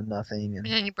chains into nothing, And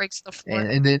then he breaks the floor.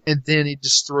 and then he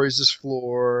destroys this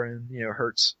floor and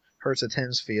hurts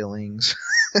Aten's feelings.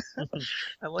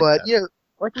 I like But that.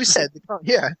 like we said,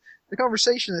 the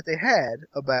conversation that they had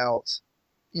about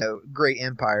great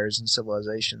empires and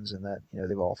civilizations, and that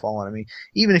they've all fallen. I mean,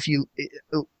 even if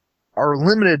our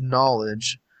limited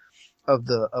knowledge of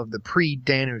the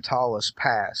pre-Danu Talis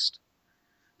past,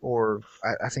 or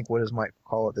I think what is might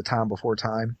call it the time before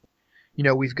time.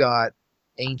 We've got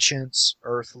ancients,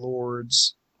 earth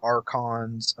lords,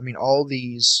 archons. I mean, all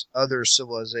these other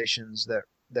civilizations that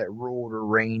ruled or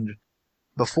reigned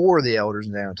before the elders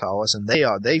in Danu Talis, and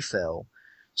they fell.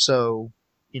 So,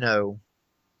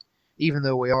 even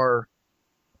though we are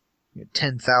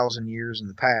 10,000 years in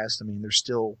the past, I mean, there's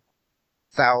still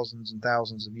thousands and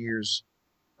thousands of years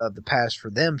of the past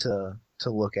for them to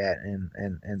look at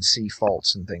and see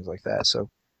faults and things like that.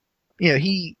 So,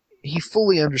 he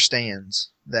fully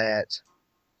understands that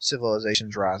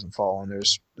civilizations rise and fall, and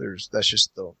that's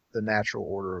just the natural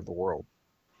order of the world.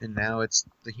 And now it's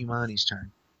the humanity's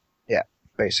turn. Yeah,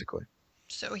 basically.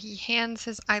 So he hands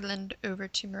his island over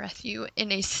to Merethue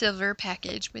in a silver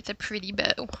package with a pretty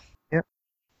bow. Yep.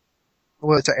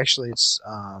 Well, it's a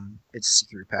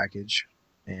see-through package,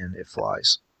 and it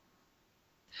flies.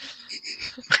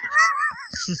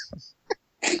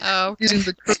 Oh, okay. Using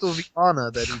the crystal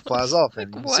Viana that he flies off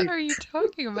in. What are you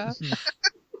talking about?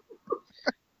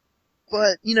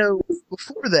 But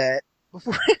before that,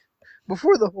 before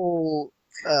before the whole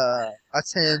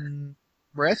Aten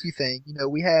rescue thing,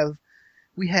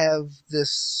 we have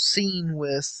this scene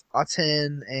with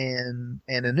Aten and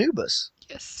Anubis.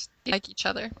 Yes, they like each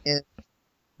other. And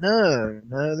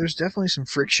no, there's definitely some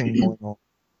friction going on.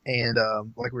 And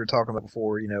like we were talking about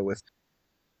before, with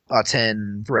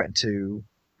Aten threatened to,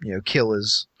 kill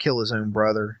his own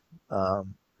brother,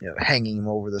 hanging him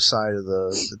over the side of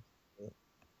the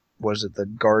was it the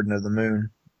Garden of the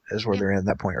Moon is where Yeah. they're in at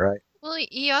that point, right? Well,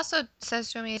 he also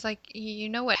says to him, he's like, you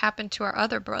know what happened to our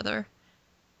other brother?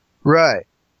 Right.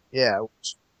 Yeah.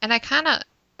 And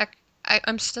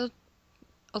I'm still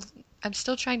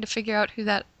trying to figure out who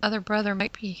that other brother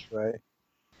might be Right.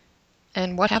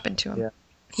 and what happened to him. Yeah.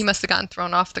 He must have gotten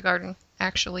thrown off the garden,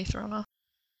 actually thrown off.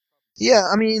 Yeah.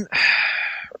 I mean,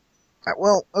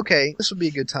 well, okay. This would be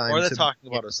a good time. Or they're to, talking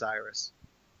about Osiris.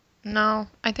 No,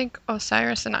 I think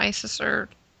Osiris and Isis are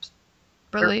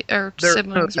They're-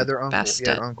 siblings. No, they're uncle. Bastet.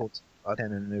 Yeah, uncle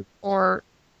Aten and Anubis. Or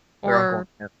They're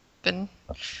uncle. Bin.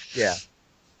 Yeah.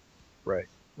 Right.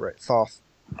 Thoth.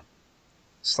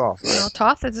 It's Thoth. Right? No,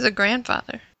 Thoth is the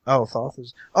grandfather. Oh, Thoth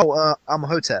is. Oh,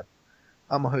 Amenhotep.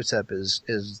 Amenhotep is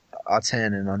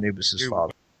Aten and Anubis'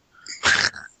 father.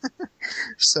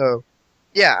 So,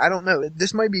 yeah, I don't know.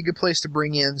 This might be a good place to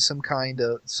bring in some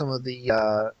of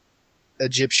the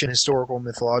Egyptian historical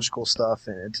mythological stuff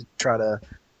and to try to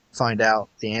find out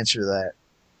the answer to that.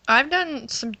 I've done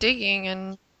some digging,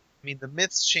 and I mean, the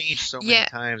myths change so Yeah. many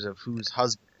times of who's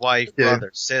husband, wife, Yeah.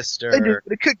 brother, sister. They do,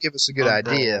 but it could give us a good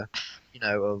Uncle. idea,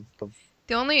 of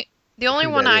the only Who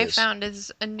one that I is. found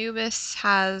is Anubis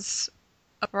has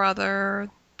a brother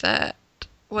that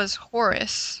was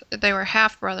Horus. They were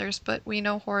half brothers, but we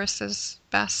know Horus is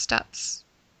Bastet's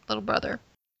little brother.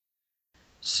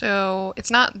 So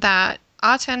it's not that.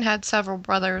 Aten had several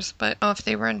brothers, but I don't know if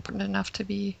they were important enough to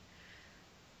be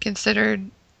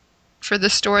considered for the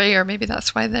story, or maybe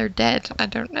that's why they're dead. I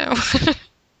don't know.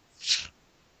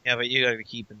 Yeah, but you got to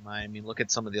keep in mind. I mean, look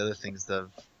at some of the other things, the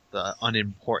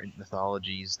unimportant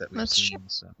mythologies that we've That's seen. true.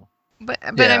 So But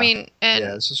Yeah. I mean, and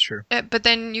yeah, this is true. but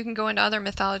then you can go into other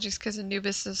mythologies because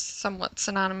Anubis is somewhat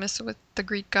synonymous with the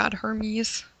Greek god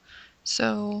Hermes.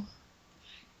 So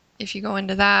if you go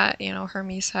into that,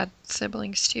 Hermes had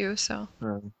siblings too. So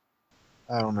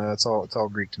I don't know. It's all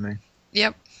Greek to me.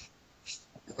 yep,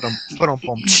 But I'm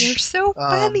you're so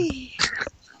funny.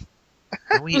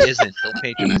 no, he isn't. Don't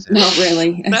patronize him. Not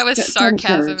really. That was Don't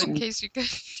sarcasm, encourage in him. case you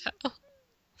couldn't tell.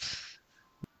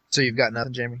 So you've got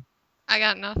nothing, Jamie? I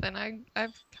got nothing.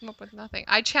 I've come up with nothing.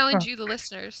 I challenge you, the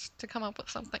listeners, to come up with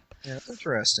something. Yeah, that's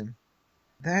interesting.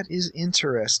 That is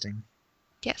interesting.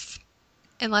 Yes,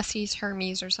 unless he's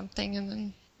Hermes or something, and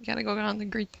then you gotta go on the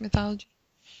Greek mythology.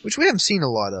 Which we haven't seen a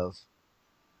lot of.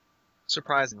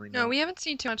 Surprisingly, No, we haven't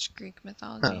seen too much Greek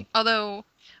mythology. Although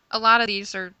a lot of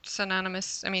these are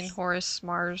synonymous. I mean, Horus,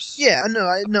 Mars. Yeah,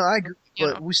 I agree. You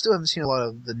But know. we still haven't seen a lot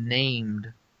of the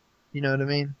named. You know what I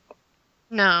mean?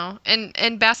 No, and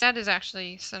Bastet is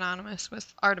actually synonymous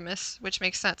with Artemis, which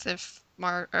makes sense if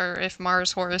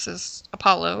Mars, Horus is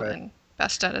Apollo, Right. and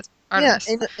Bastet is Artemis.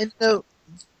 Yeah, and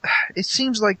it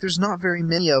seems like there's not very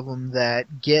many of them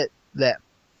that get that.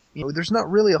 There's not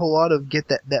really a whole lot of get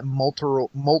that multiple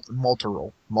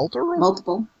Multiple.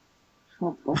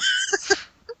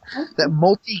 that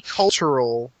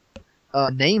multicultural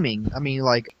naming. I mean,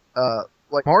 like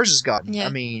Mars has gotten. Yeah. I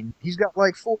mean, he's got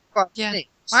like 4 or 5 Yeah. names.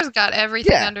 Mars got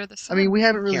everything Yeah. under the I sun. mean, we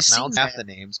haven't really can't seen pronounce that. half the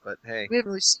names, but hey, We haven't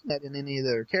really seen that in any of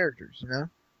their characters,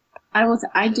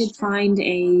 I did find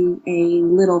a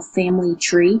little family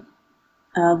tree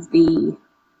of the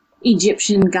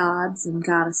Egyptian gods and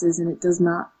goddesses, and it does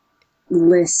not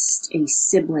list a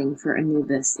sibling for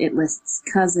Anubis. It lists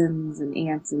cousins and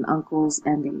aunts and uncles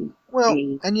and Well,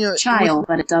 a and child,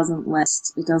 but it doesn't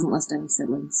list any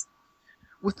siblings.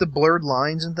 with the blurred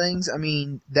lines and things, I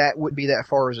mean, that wouldn't be that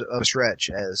far of a stretch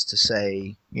as to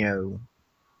say,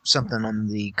 something on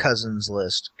the cousins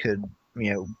list could,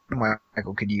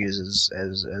 Michael could use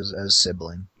as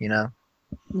sibling,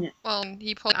 Well,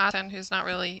 he pulled Aten, who's not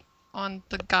really on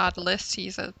the god list.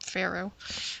 He's a pharaoh.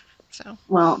 So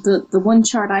Well, the one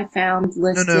chart I found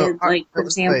listed, for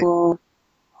let's say example,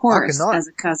 Horus Akhenaten. as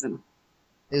a cousin.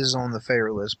 Is on the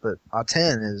Pharaoh list, but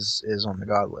Aten is on the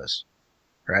god list,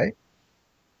 right?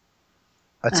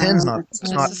 Aten's not. It's It's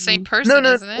it's not. the same person,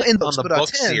 No, isn't it? in on books, the but book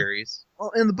Aten. series,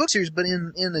 Well, in the book series, but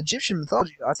in Egyptian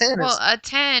mythology, Aten Well, is.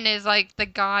 Aten is like the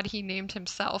god he named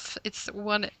himself. It's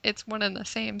one and the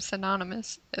same,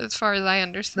 synonymous, as far as I No,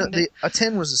 understand the it.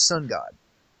 Aten was a sun god,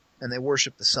 and they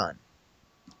worship the sun.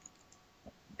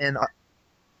 And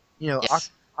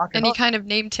Yes. And he Akhenaten. kind of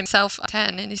named himself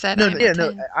Aten, and he said, No, I'm no, yeah, no.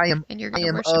 Aten, I am. and you're I going to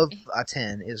am worship of me.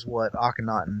 Aten is what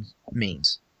Akhenaten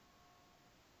means,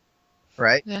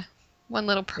 right? Yeah, one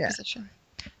little Yeah. preposition.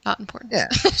 Not important. Yeah.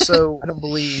 So I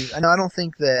don't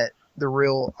think that the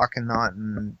real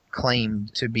Akhenaten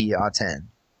claimed to be Aten.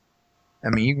 I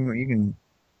mean, you can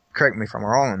correct me if I'm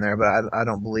wrong in there, but I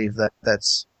don't believe that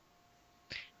that's.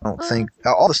 I don't think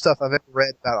all the stuff I've ever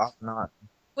read about Akhenaten.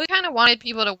 We kind of wanted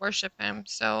people to worship him,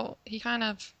 so he kind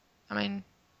of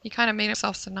made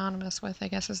himself synonymous with, I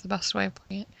guess is the best way of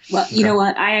putting it. Well, you know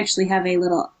what? I actually have a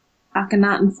little.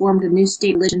 Akhenaten formed a new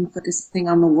state religion focusing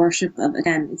on the worship of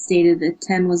Aten. It stated that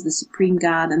Aten was the supreme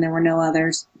god and there were no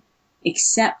others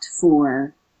except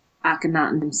for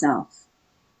Akhenaten himself.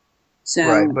 So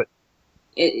Right, but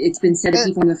it's been said that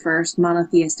he formed the first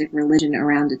monotheistic religion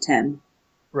around Aten.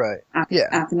 right, yeah,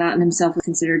 Akhenaten himself was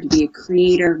considered to be a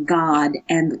creator god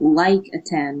and, like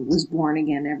Aten, was born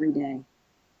again every day.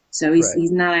 So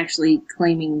he's not actually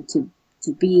claiming to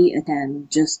be Aten,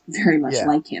 just very much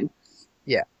like him.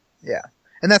 yeah,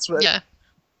 and that's what. Yeah.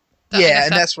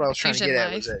 And that's what I was trying to confusion get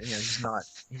at. lies. Was that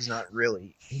he's not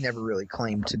really. He never really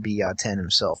claimed to be Aten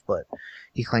himself, but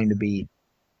he claimed to be.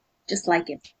 Just like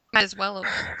him. Might as well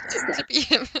have to be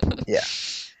him. Yeah,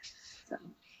 So,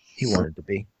 he wanted to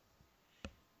be.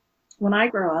 when I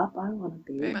grow up, I want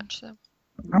to be. Very much so.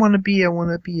 I want to be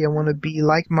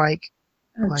like Mike.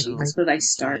 Oh, Like jeez, Mike. what did I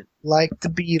start? Like to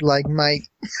be like Mike.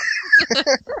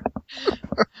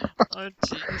 Oh,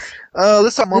 jeez.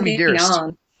 Let's talk Mommy Moving Dearest.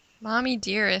 on. Mommy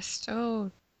Dearest.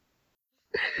 Oh,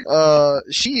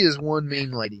 She is one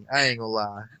mean lady. I ain't gonna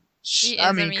lie. She I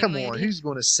is a mean, mean come lady. on. Who's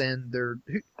gonna send and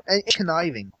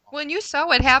conniving? when you saw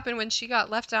what happened when she got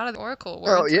left out of the Oracle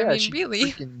words, Oh yeah, I mean, she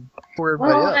really. freaking tore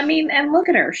everybody Well, up. I mean, and look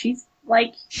at her. She's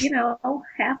like,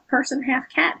 half person, half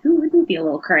cat. Who wouldn't be a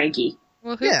little cranky?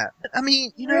 Well, who? Yeah, I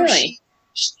mean, Really?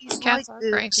 she's Cats like are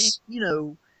this,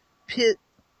 cranky. pit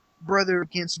brother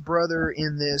against brother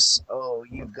in this, oh,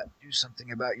 you've got to do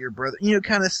something about your brother,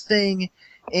 kind of thing,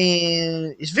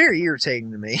 and it's very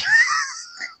irritating to me.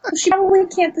 Well, she probably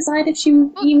can't decide if she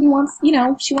even wants,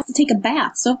 she wants to take a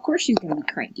bath. So of course she's going to be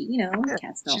cranky.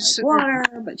 Cats don't she's like sitting there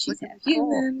water, but she's looking half at the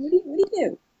human. What do you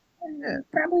do? Yeah.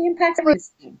 Probably impacts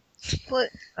everything. But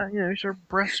her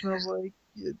breath smells like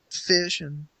fish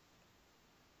and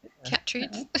Cat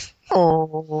treats.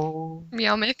 oh.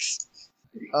 Meow mix.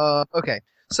 Okay,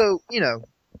 so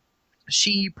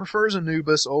she prefers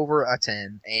Anubis over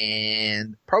Aten,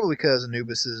 and probably because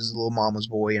Anubis is little mama's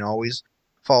boy and always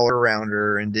followed around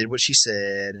her and did what she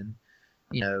said, and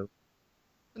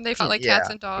They fought like cats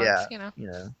and dogs,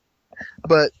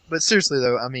 But seriously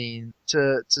though, I mean,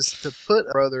 to put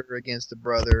a brother against a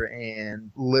brother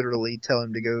and literally tell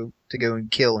him to go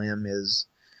and kill him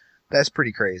that's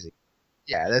pretty crazy.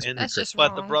 Yeah, that's pretty crazy. just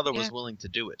But the wrong, brother was yeah. willing to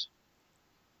do it.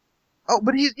 Oh,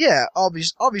 but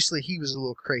obviously he was a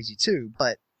little crazy too.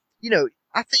 But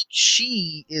I think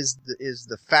she is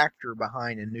the factor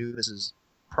behind Anubis's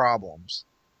problems.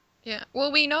 Yeah.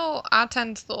 Well, we know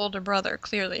Aten's the older brother,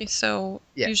 clearly, so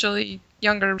Yeah. usually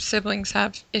younger siblings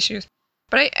have issues.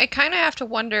 But I kind of have to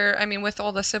wonder, I mean, with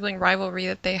all the sibling rivalry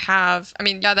that they have, I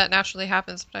mean, yeah, that naturally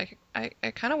happens, but I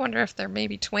kind of wonder if they're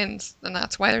maybe twins, and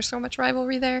that's why there's so much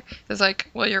rivalry there. It's like,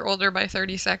 well, you're older by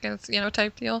 30 seconds,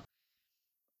 type deal.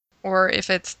 Or if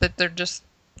it's that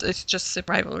it's just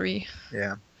rivalry.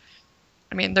 Yeah.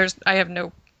 I mean, I have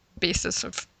no basis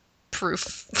of proof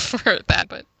for that,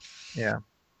 but Yeah.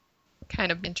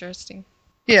 kind of interesting.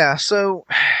 Yeah. So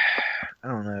I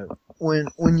don't know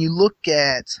when you look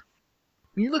at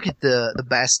the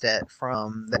Bastet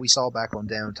from that we saw back on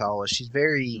Down Tala, she's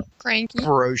very Cranky.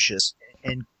 ferocious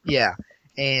and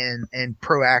and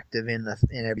proactive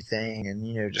in everything,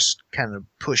 and just kind of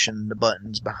pushing the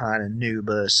buttons behind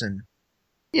Anubis and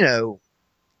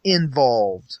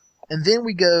involved. And then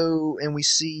we go and we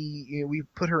see we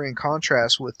put her in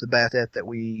contrast with the Bastet that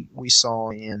we saw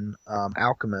in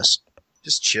Alchemist,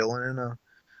 just chilling in a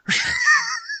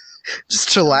just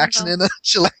chillaxing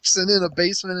in a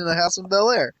basement in a house in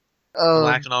Bel Air.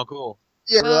 Relaxing all cool.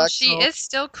 Yeah, Well, relaxing she all- is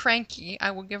still cranky.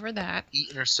 I will give her that.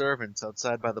 Eating her servants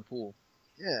outside by the pool.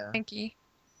 Yeah, Cranky.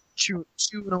 chewing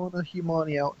on a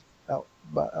Humani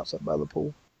outside by the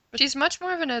pool. But she's much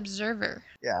more of an observer.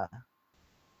 Yeah,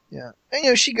 yeah,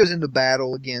 and she goes into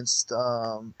battle against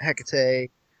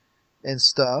Hecate and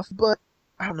stuff, but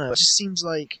I don't know. It just seems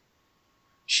like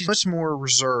she's much more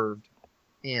reserved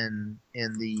in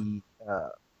the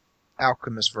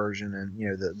Alchemist version, and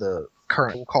the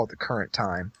current, we'll call it the current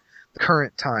time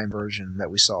version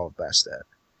that we saw of Bastet.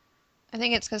 I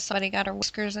think it's because somebody got her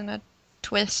whiskers in a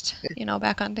twist,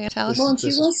 back on Dantalis. Well, and she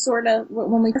was sort of,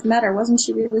 when we first met her, wasn't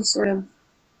she really sort of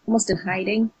almost in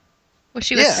hiding. Well,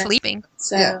 she was Yeah. sleeping.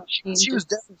 So Yeah, she she was just-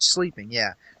 definitely sleeping.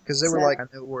 Yeah, because they were So- like, I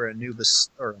know where I know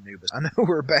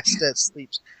where Bastet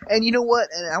sleeps. And you know what?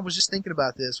 And I was just thinking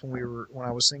about this when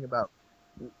I was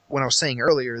saying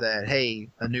earlier that hey,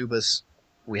 Anubis,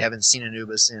 we haven't seen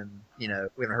Anubis we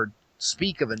haven't heard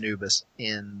speak of Anubis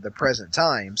in the present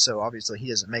time. So obviously he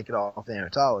doesn't make it off the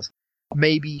Anatolis.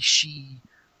 Maybe she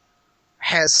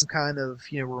has some kind of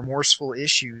remorseful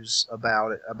issues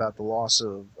about the loss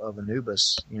of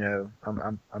Anubis.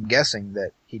 I'm guessing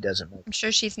that he doesn't make it. I'm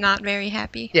sure she's not very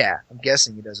happy. Yeah, I'm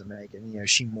guessing he doesn't make it.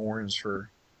 She mourns for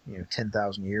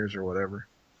 10,000 years or whatever.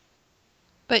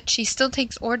 But she still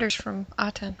takes orders from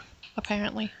Aten,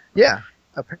 apparently. Yeah,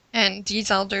 And these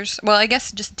elders, well, I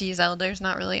guess just these elders,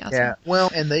 not really Aten. yeah.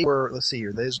 Well, and they were. Let's see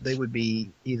here. They would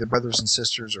be either brothers and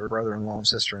sisters or brother-in-law and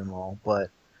sister-in-law. But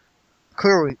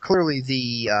clearly,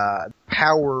 the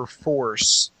power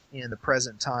force in the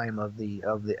present time of the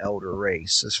elder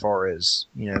race, as far as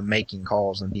making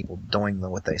calls and people doing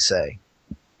what they say,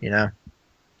 and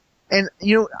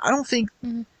I don't think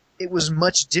Mhm. it was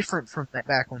much different from that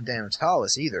back on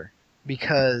Danatalis either,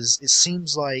 because it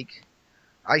seems like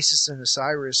Isis and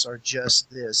Osiris are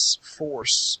just this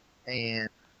force, and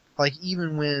like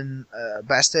even when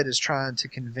Bastet is trying to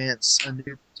convince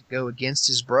Anubis to go against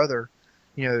his brother,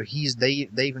 they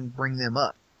even bring them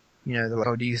up. They're like,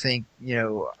 oh, do you think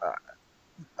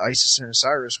Isis and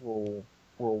Osiris will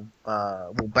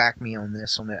back me on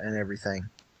this, on that, and everything?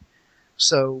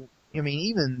 So I mean,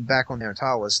 even back on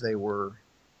Danatalis, they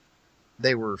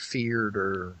were feared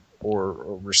or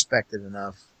respected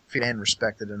enough,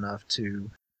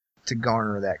 to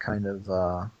garner that kind of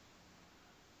I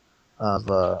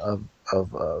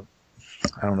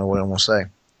don't know what I want to say.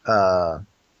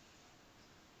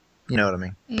 You know what I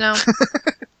mean? No.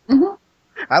 Mhm.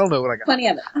 I don't know what I got. Plenty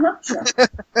of it. Sure.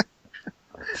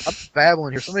 I'm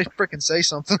babbling here. Somebody freaking say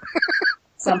something.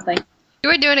 Something. You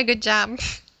were doing a good job.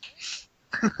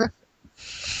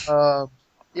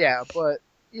 Yeah, but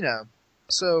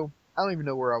so I don't even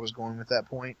know where I was going with that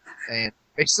point, and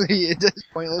basically it is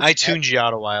pointless. I tuned you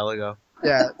out a while ago.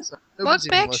 Yeah, so Welcome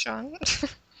back, listening. Sean.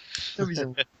 Nobody's even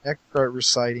listening. I could start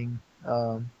reciting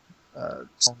songs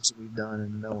that we've done,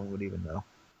 and no one would even know.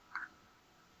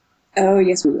 Oh,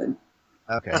 yes, we would.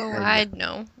 Okay. Oh, there you go. I'd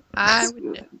know. I Yes, would we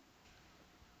know.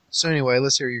 So anyway,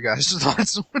 let's hear you guys'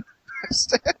 thoughts on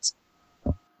Bastet.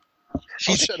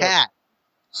 She's a shut up. cat.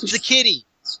 She's a kitty.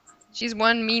 She's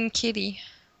one mean kitty.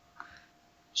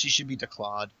 She should be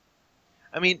declawed.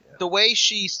 I mean, the way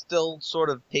she still sort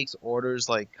of takes orders,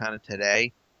 like kind of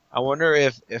today, I wonder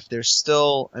if there's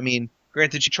still. I mean,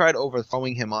 granted, she tried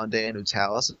overthrowing him on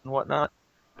Danutalis and whatnot,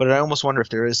 but I almost wonder if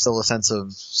there is still a sense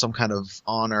of some kind of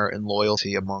honor and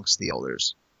loyalty amongst the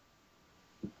elders.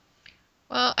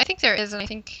 Well, I think there is, and I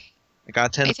think Like, I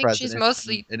attend I the think she's president.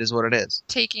 mostly- It is what it is.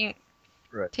 taking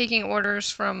Right. orders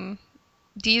from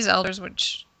these elders,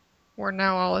 which we're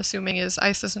now all assuming is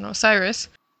Isis and Osiris,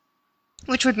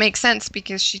 which would make sense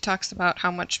because she talks about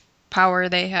how much power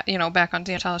they have. Back on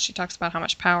Danatalis, she talks about how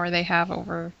much power they have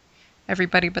over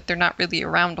everybody, but they're not really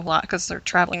around a lot because they're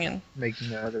traveling in.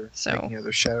 making other So-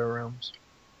 shadow realms.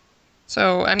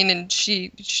 So, I mean, and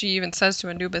she even says to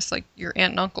Anubis, like, your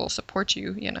aunt and uncle support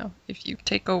you, if you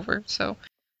take over. So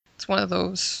it's one of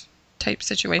those type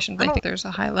situations. I think there's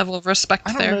a high level of respect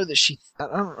I don't there. know that she. I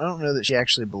don't know that she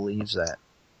actually believes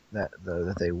that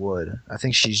they would. I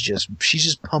think she's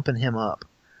just pumping him up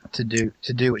to do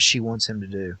what she wants him to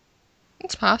do.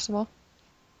 It's possible.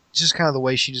 It's just kind of the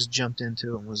way she just jumped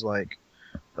into it and was like,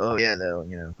 "Oh yeah,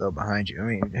 they'll behind you." I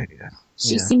mean,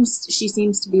 She yeah.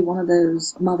 seems to be one of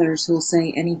those mothers who'll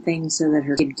say anything so that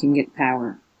her kid can get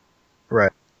power.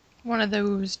 Right. One of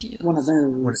those deals. One of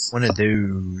those. One of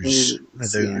those. Those, One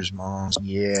of those moms.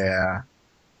 Yeah.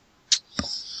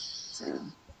 So,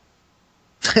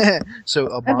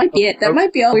 So that might be it. That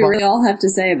might be all we really all have to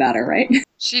say about her, right?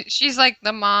 She's like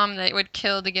the mom that would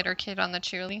kill to get her kid on the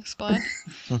cheerleading squad.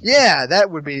 Yeah, that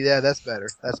would be. Yeah, that's better.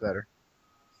 That's better.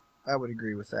 I would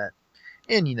agree with that.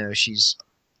 And she's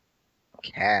a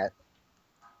cat.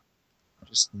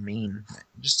 Just mean.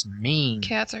 Just mean.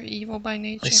 Cats are evil by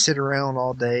nature. They sit around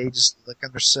all day, just licking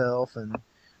themselves, and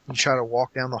you try to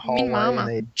walk down the You mean hallway, mama. and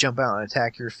they jump out and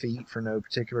attack your feet for no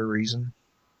particular reason.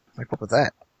 Like, what with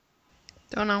that?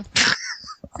 Don't know.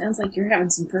 Sounds like you're having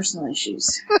some personal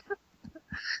issues.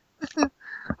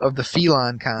 Of the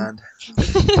feline kind.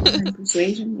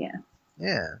 Persuasion, yeah.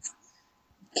 Yeah.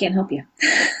 Can't help you.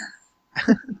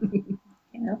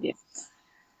 Can't help you.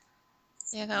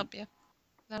 Can't help you.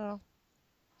 Not at all.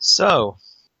 So,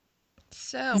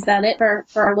 So, Is that it for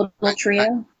our little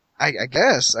trio? I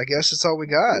guess. I guess that's all we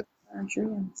got. Our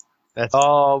trio. That's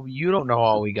all. You don't know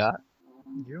all we got.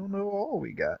 You don't know all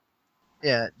we got.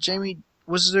 Yeah, Jamie,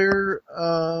 was there?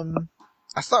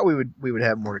 I thought we would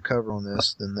have more to cover on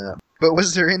this than that. But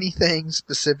was there anything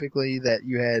specifically that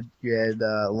you had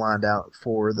lined out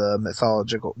for the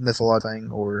mythological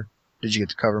thing, or did you get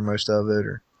to cover most of it?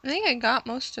 Or I think I got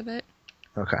most of it.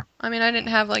 okay, I mean, I didn't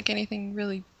have like anything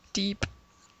really deep,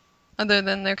 other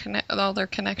than all their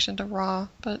connection to Raw.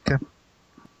 But okay.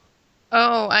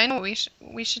 Oh, I know.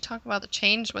 We should talk about the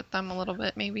change with them a little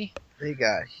bit, maybe. They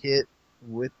got hit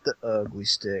with the ugly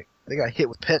stick. They got hit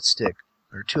with pet stick,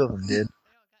 or two of them did.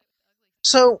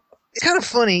 So it's kind of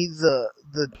funny the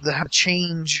how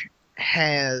change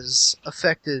has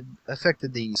affected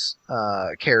these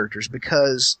characters,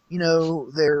 because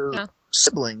they're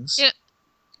siblings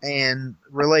and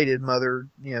related, mother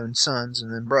and sons,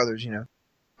 and then brothers,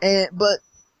 but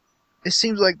it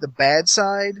seems like the bad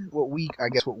side, what we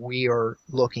are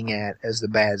looking at as the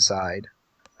bad side,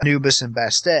 Anubis and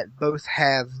Bastet both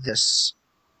have this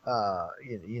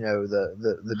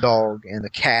the dog and the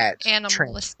cat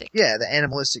animalistic. the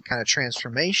animalistic kind of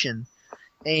transformation.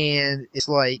 And it's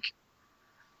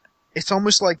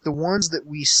almost like the ones that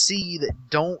we see that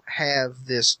don't have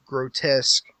this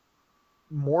grotesque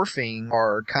morphing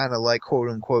are kind of like, quote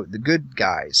unquote, the good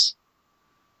guys.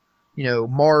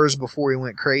 Mars before he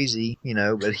went crazy,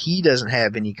 but he doesn't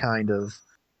have any kind of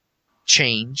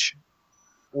change.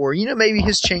 Or, maybe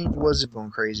his change wasn't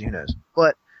going crazy, who knows.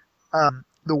 But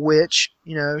the witch,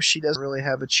 she doesn't really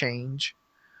have a change.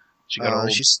 She got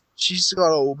old. She's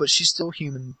got old, but she's still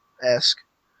human-esque.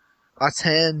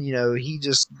 Aten, he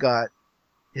just got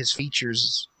his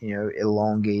features,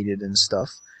 elongated and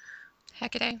stuff.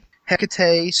 Hecate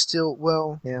still,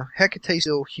 Hecate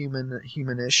still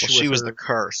humanish. Well, she was the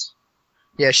curse.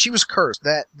 Yeah, she was cursed.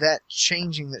 That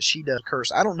changing that she does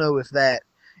curse. I don't know if that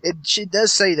she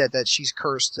does say that she's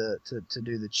cursed to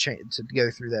do to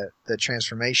go through that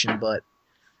transformation, but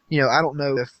I don't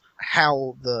know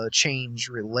how the change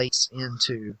relates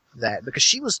into that, because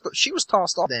she was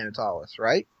tossed off Danotalis,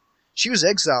 right? She was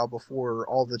exiled before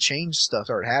all the change stuff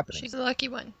started happening. She's a lucky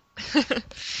one.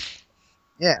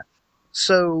 Yeah.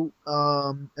 So,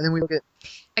 and then we look at.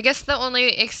 I guess the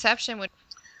only exception would.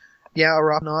 Yeah,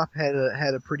 Arabnoth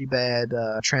had a pretty bad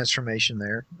transformation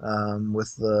there,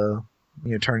 with the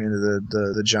turning into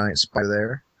the giant spider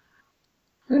there.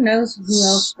 Who knows who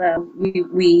else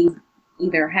we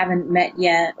either haven't met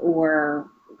yet, or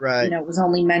right. Was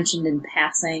only mentioned in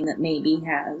passing that maybe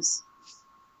has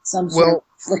some sort of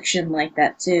affliction like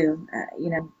that too.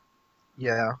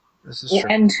 Yeah, this is true.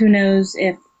 And who knows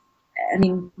if,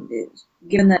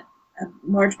 given that a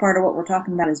large part of what we're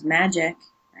talking about is magic,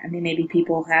 maybe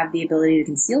people have the ability to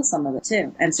conceal some of it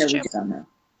too, and so we just don't know.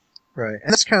 Right,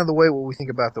 and that's kind of the way what we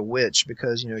think about the witch,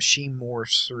 because she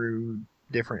morphs through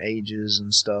different ages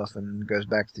and stuff, and goes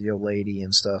back to the old lady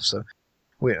and stuff. So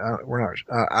we're not.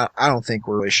 I don't think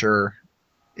we're really sure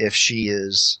if she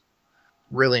is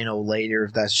really an old lady, or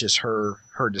if that's just her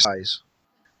disguise,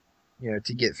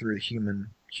 to get through the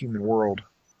human world.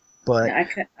 But yeah,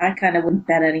 I kind of wouldn't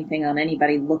bet anything on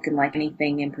anybody looking like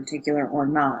anything in particular or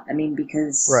not.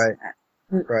 Because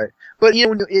right. But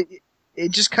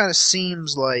it just kind of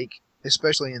seems like,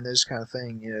 especially in this kind of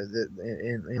thing, that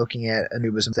in looking at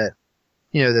Anubis, that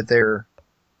that they're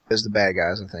as the bad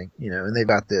guys, I think, and they've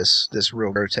got this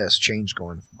real grotesque change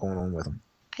going on with them.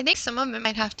 I think some of it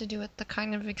might have to do with the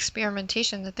kind of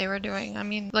experimentation that they were doing.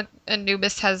 Look,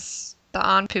 Anubis has the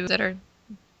Anpu that are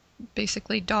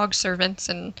basically dog servants,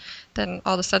 and then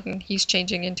all of a sudden he's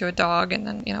changing into a dog, and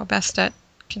then Bastet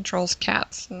controls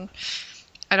cats, and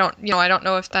I don't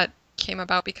know if that came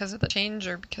about because of the change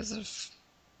or because of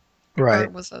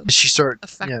right. Was she started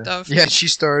effect of she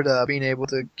started being able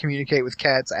to communicate with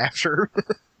cats after.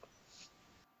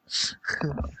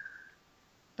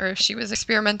 or if she was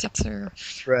experimenting, or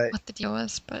right. what the deal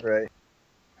was, but right.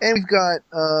 And we've got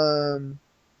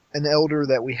an elder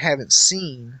that we haven't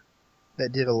seen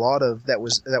that did a lot of that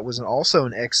was also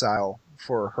an exile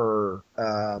for her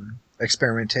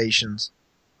experimentations,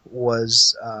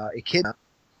 was Echidna.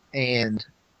 And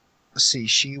let's see,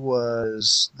 she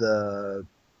was the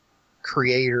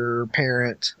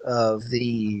parent of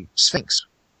the Sphinx.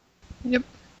 Yep.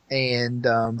 And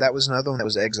that was another one that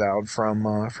was exiled from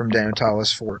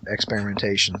Danotalis for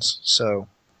experimentations. So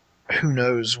who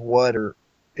knows what, or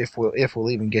if we'll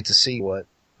even get to see what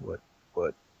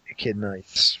Echidna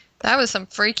is. That was some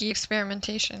freaky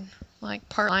experimentation, like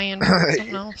part lion, or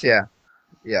something else. Yeah,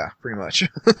 pretty much.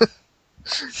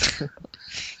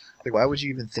 Like, why would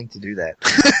you even think to do that?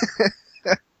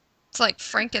 It's like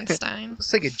Frankenstein.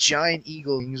 Let's take a giant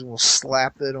eagle and we'll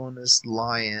slap it on this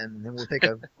lion, and then we'll take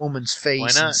a woman's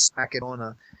face not? and smack it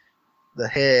on the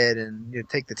head, and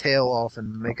take the tail off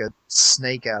and make a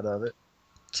snake out of it.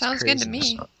 Sounds good to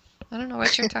me. Crazy. I don't know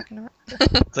what you're talking about.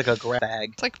 It's like a grab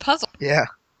bag. It's like a puzzle. Yeah.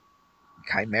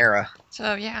 Chimera.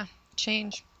 So yeah,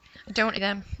 change. I don't need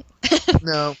them.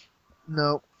 No,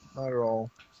 not at all.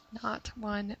 Not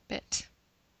one bit.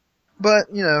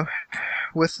 But,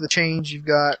 with the change, you've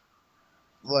got,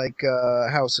 like,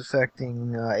 how it's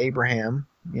affecting Abraham,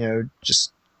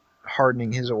 just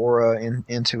hardening his aura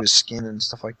into his skin and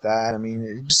stuff like that. I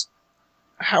mean,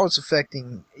 how it's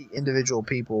affecting individual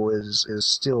people is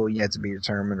still yet to be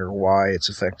determined, or why it's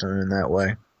affecting them in that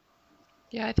way.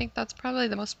 Yeah, I think that's probably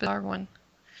the most bizarre one.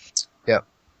 Yep.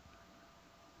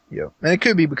 And it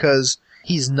could be because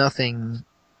he's nothing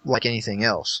like anything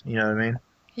else, you know what I mean?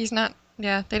 He's not.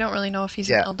 Yeah, they don't really know if he's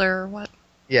an elder or what.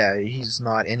 Yeah, he's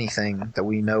not anything that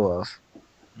we know of.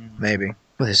 Maybe.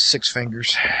 With his 6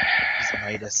 fingers. He's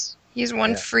Midas. He's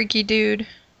one freaky dude.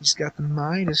 He's got the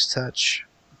Midas touch.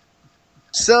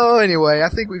 So anyway, I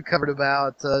think we've covered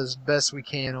about as best we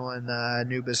can on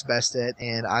Anubis, Bastet,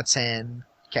 and Atan,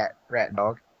 Cat, Rat, and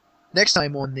Dog. Next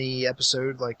time on the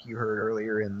episode, like you heard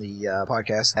earlier in the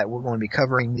podcast, that we're going to be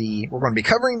covering the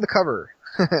cover.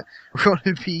 We're going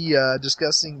to be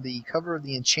discussing the cover of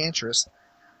the Enchantress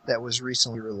that was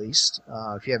recently released.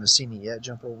 If you haven't seen it yet,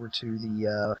 jump over to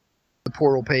the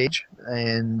Portal page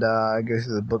and go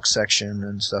through the book section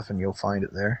and stuff, and you'll find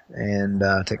it there, and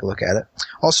take a look at it.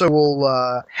 Also,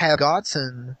 we'll have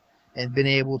gotten and been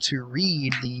able to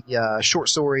read the short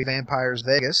story Vampires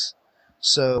Vegas.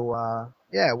 So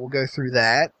we'll go through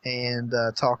that and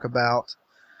talk about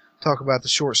the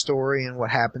short story and what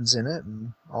happens in it,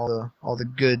 and all the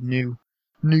good new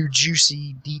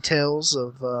juicy details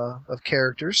of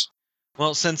characters.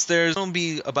 Well, since there's going to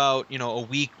be about, a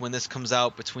week when this comes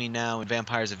out between now and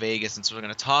Vampires of Vegas, and so we're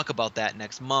going to talk about that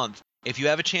next month, if you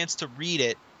have a chance to read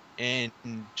it, and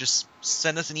just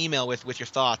send us an email with your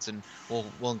thoughts, and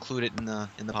we'll include it in the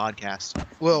podcast.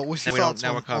 Well, with your thoughts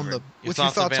on the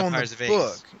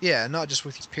book, yeah, not just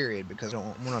with your period, because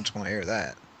we're not just going to air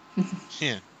that.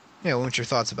 Yeah. Yeah, we want your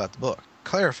thoughts about the book.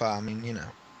 Clarify, I mean,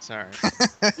 Sorry.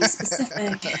 Be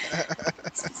specific.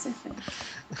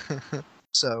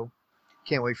 So,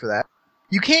 can't wait for that.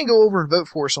 You can go over and vote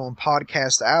for us on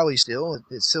Podcast Alley still.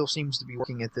 It still seems to be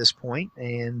working at this point,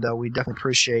 and we definitely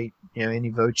appreciate any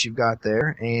votes you've got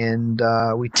there. And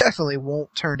we definitely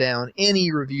won't turn down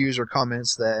any reviews or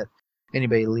comments that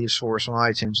anybody leaves for us on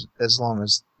iTunes, as long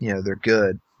as they're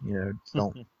good.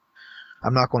 Don't.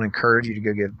 I'm not going to encourage you to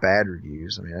go give bad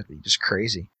reviews. I mean, that'd be just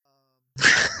crazy.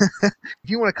 If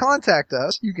you want to contact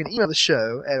us, you can email the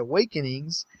show at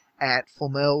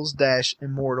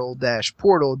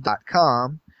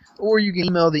awakenings@flamels-immortal-portal.com, or you can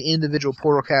email the individual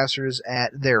portalcasters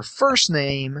at their first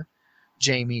name,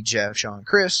 Jamie, Jeff, Sean,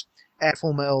 Chris, at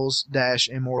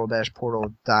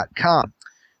flamels-immortal-portal.com.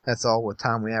 That's all what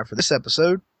time we have for this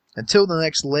episode. Until the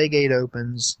next Legate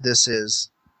opens, this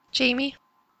is Jamie,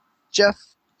 Jeff,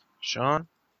 Sean,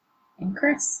 And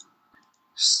Chris.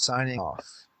 signing off.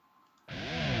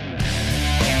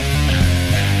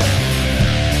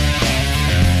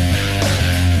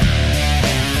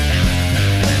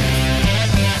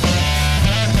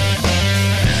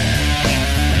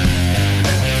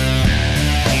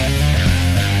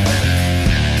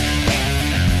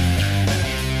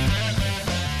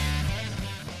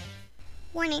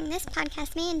 Warning, this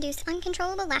podcast may induce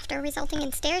uncontrollable laughter resulting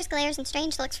in stares, glares, and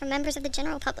strange looks from members of the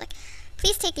general public.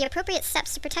 Please take the appropriate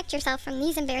steps to protect yourself from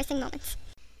these embarrassing moments.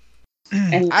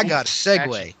 I got a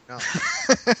segue. No.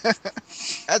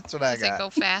 That's what I does it got.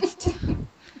 go fast?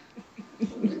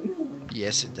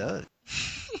 Yes, it does.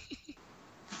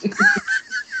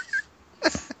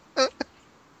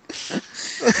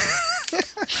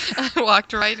 I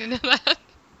walked right into that.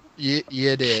 You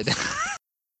did.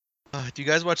 do you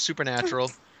guys watch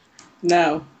Supernatural?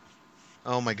 No.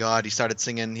 Oh my God, he started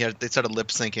singing. They started lip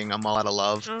syncing "I'm All Out of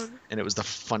Love," and it was the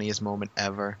funniest moment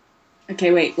ever.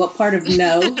 Okay, wait. What part of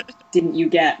no didn't you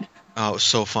get? Oh, it was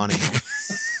so funny.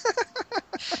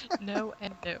 No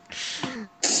and no. Oh.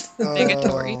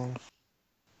 Negatory.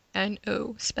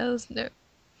 N-O spells no.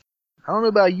 I don't know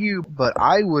about you, but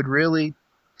I would really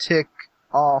tick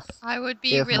off. I would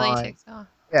be If really my- ticked off.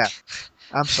 Yeah,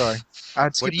 I'm sorry.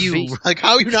 I'd skip What do the you beat. like?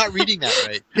 How are you not reading that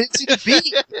right? Didn't see the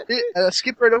beat.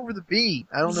 Skip right over the beat.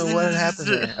 I don't know what happened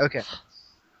there. Okay.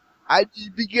 I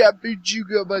just got beat you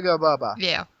go ba.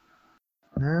 Yeah.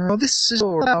 No, this is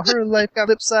how her life got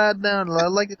upside down. I'd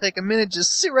like to take a minute,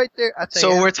 just sit right there.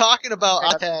 So we're talking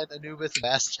about Aten, Anubis, and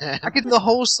Bastet. I get the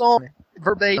whole song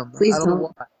verbatim. Please I don't know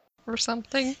don't. why. or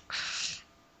something.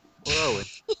 Where are we?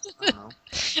 I don't know.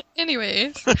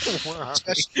 Anyways, Where are we?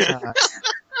 Discussion time.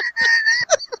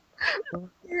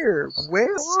 Here,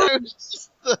 where So are it's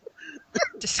just the-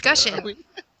 discussion. Where are we?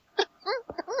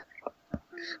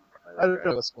 I don't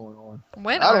know what's going on.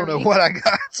 When I are don't know we? what I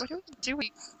got. What are we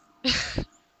doing?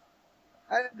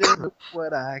 I don't know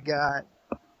what I got.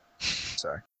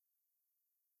 Sorry.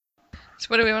 So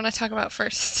what do we want to talk about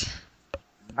first?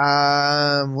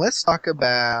 Let's talk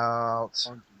about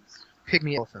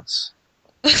pygmy elephants.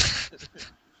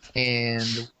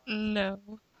 And No.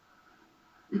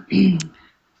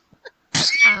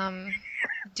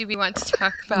 Do we want to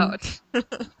talk about?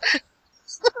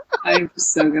 I'm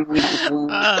so gonna leave it alone.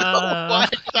 Why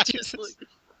Jesus. exactly?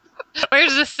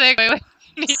 Where's the segue?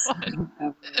 We need one.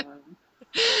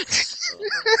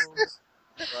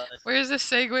 Where's the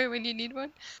segue when you need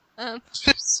one?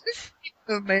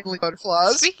 mainly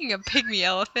butterflies. Speaking of pygmy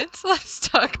elephants, let's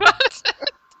talk about it.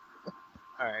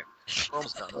 Alright, we're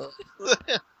almost done.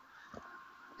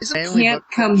 It's mainly Can't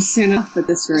come soon enough at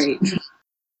this rate.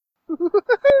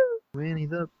 Winnie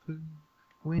the Pooh,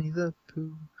 Winnie the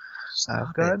Pooh.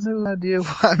 I've got no idea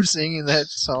why I'm singing that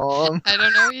song. I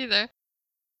don't know either.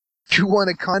 If you want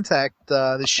to contact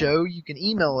the show, you can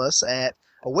email us at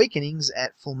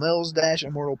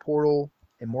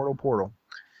awakenings@Flamels-Immortal Portal.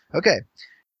 Okay.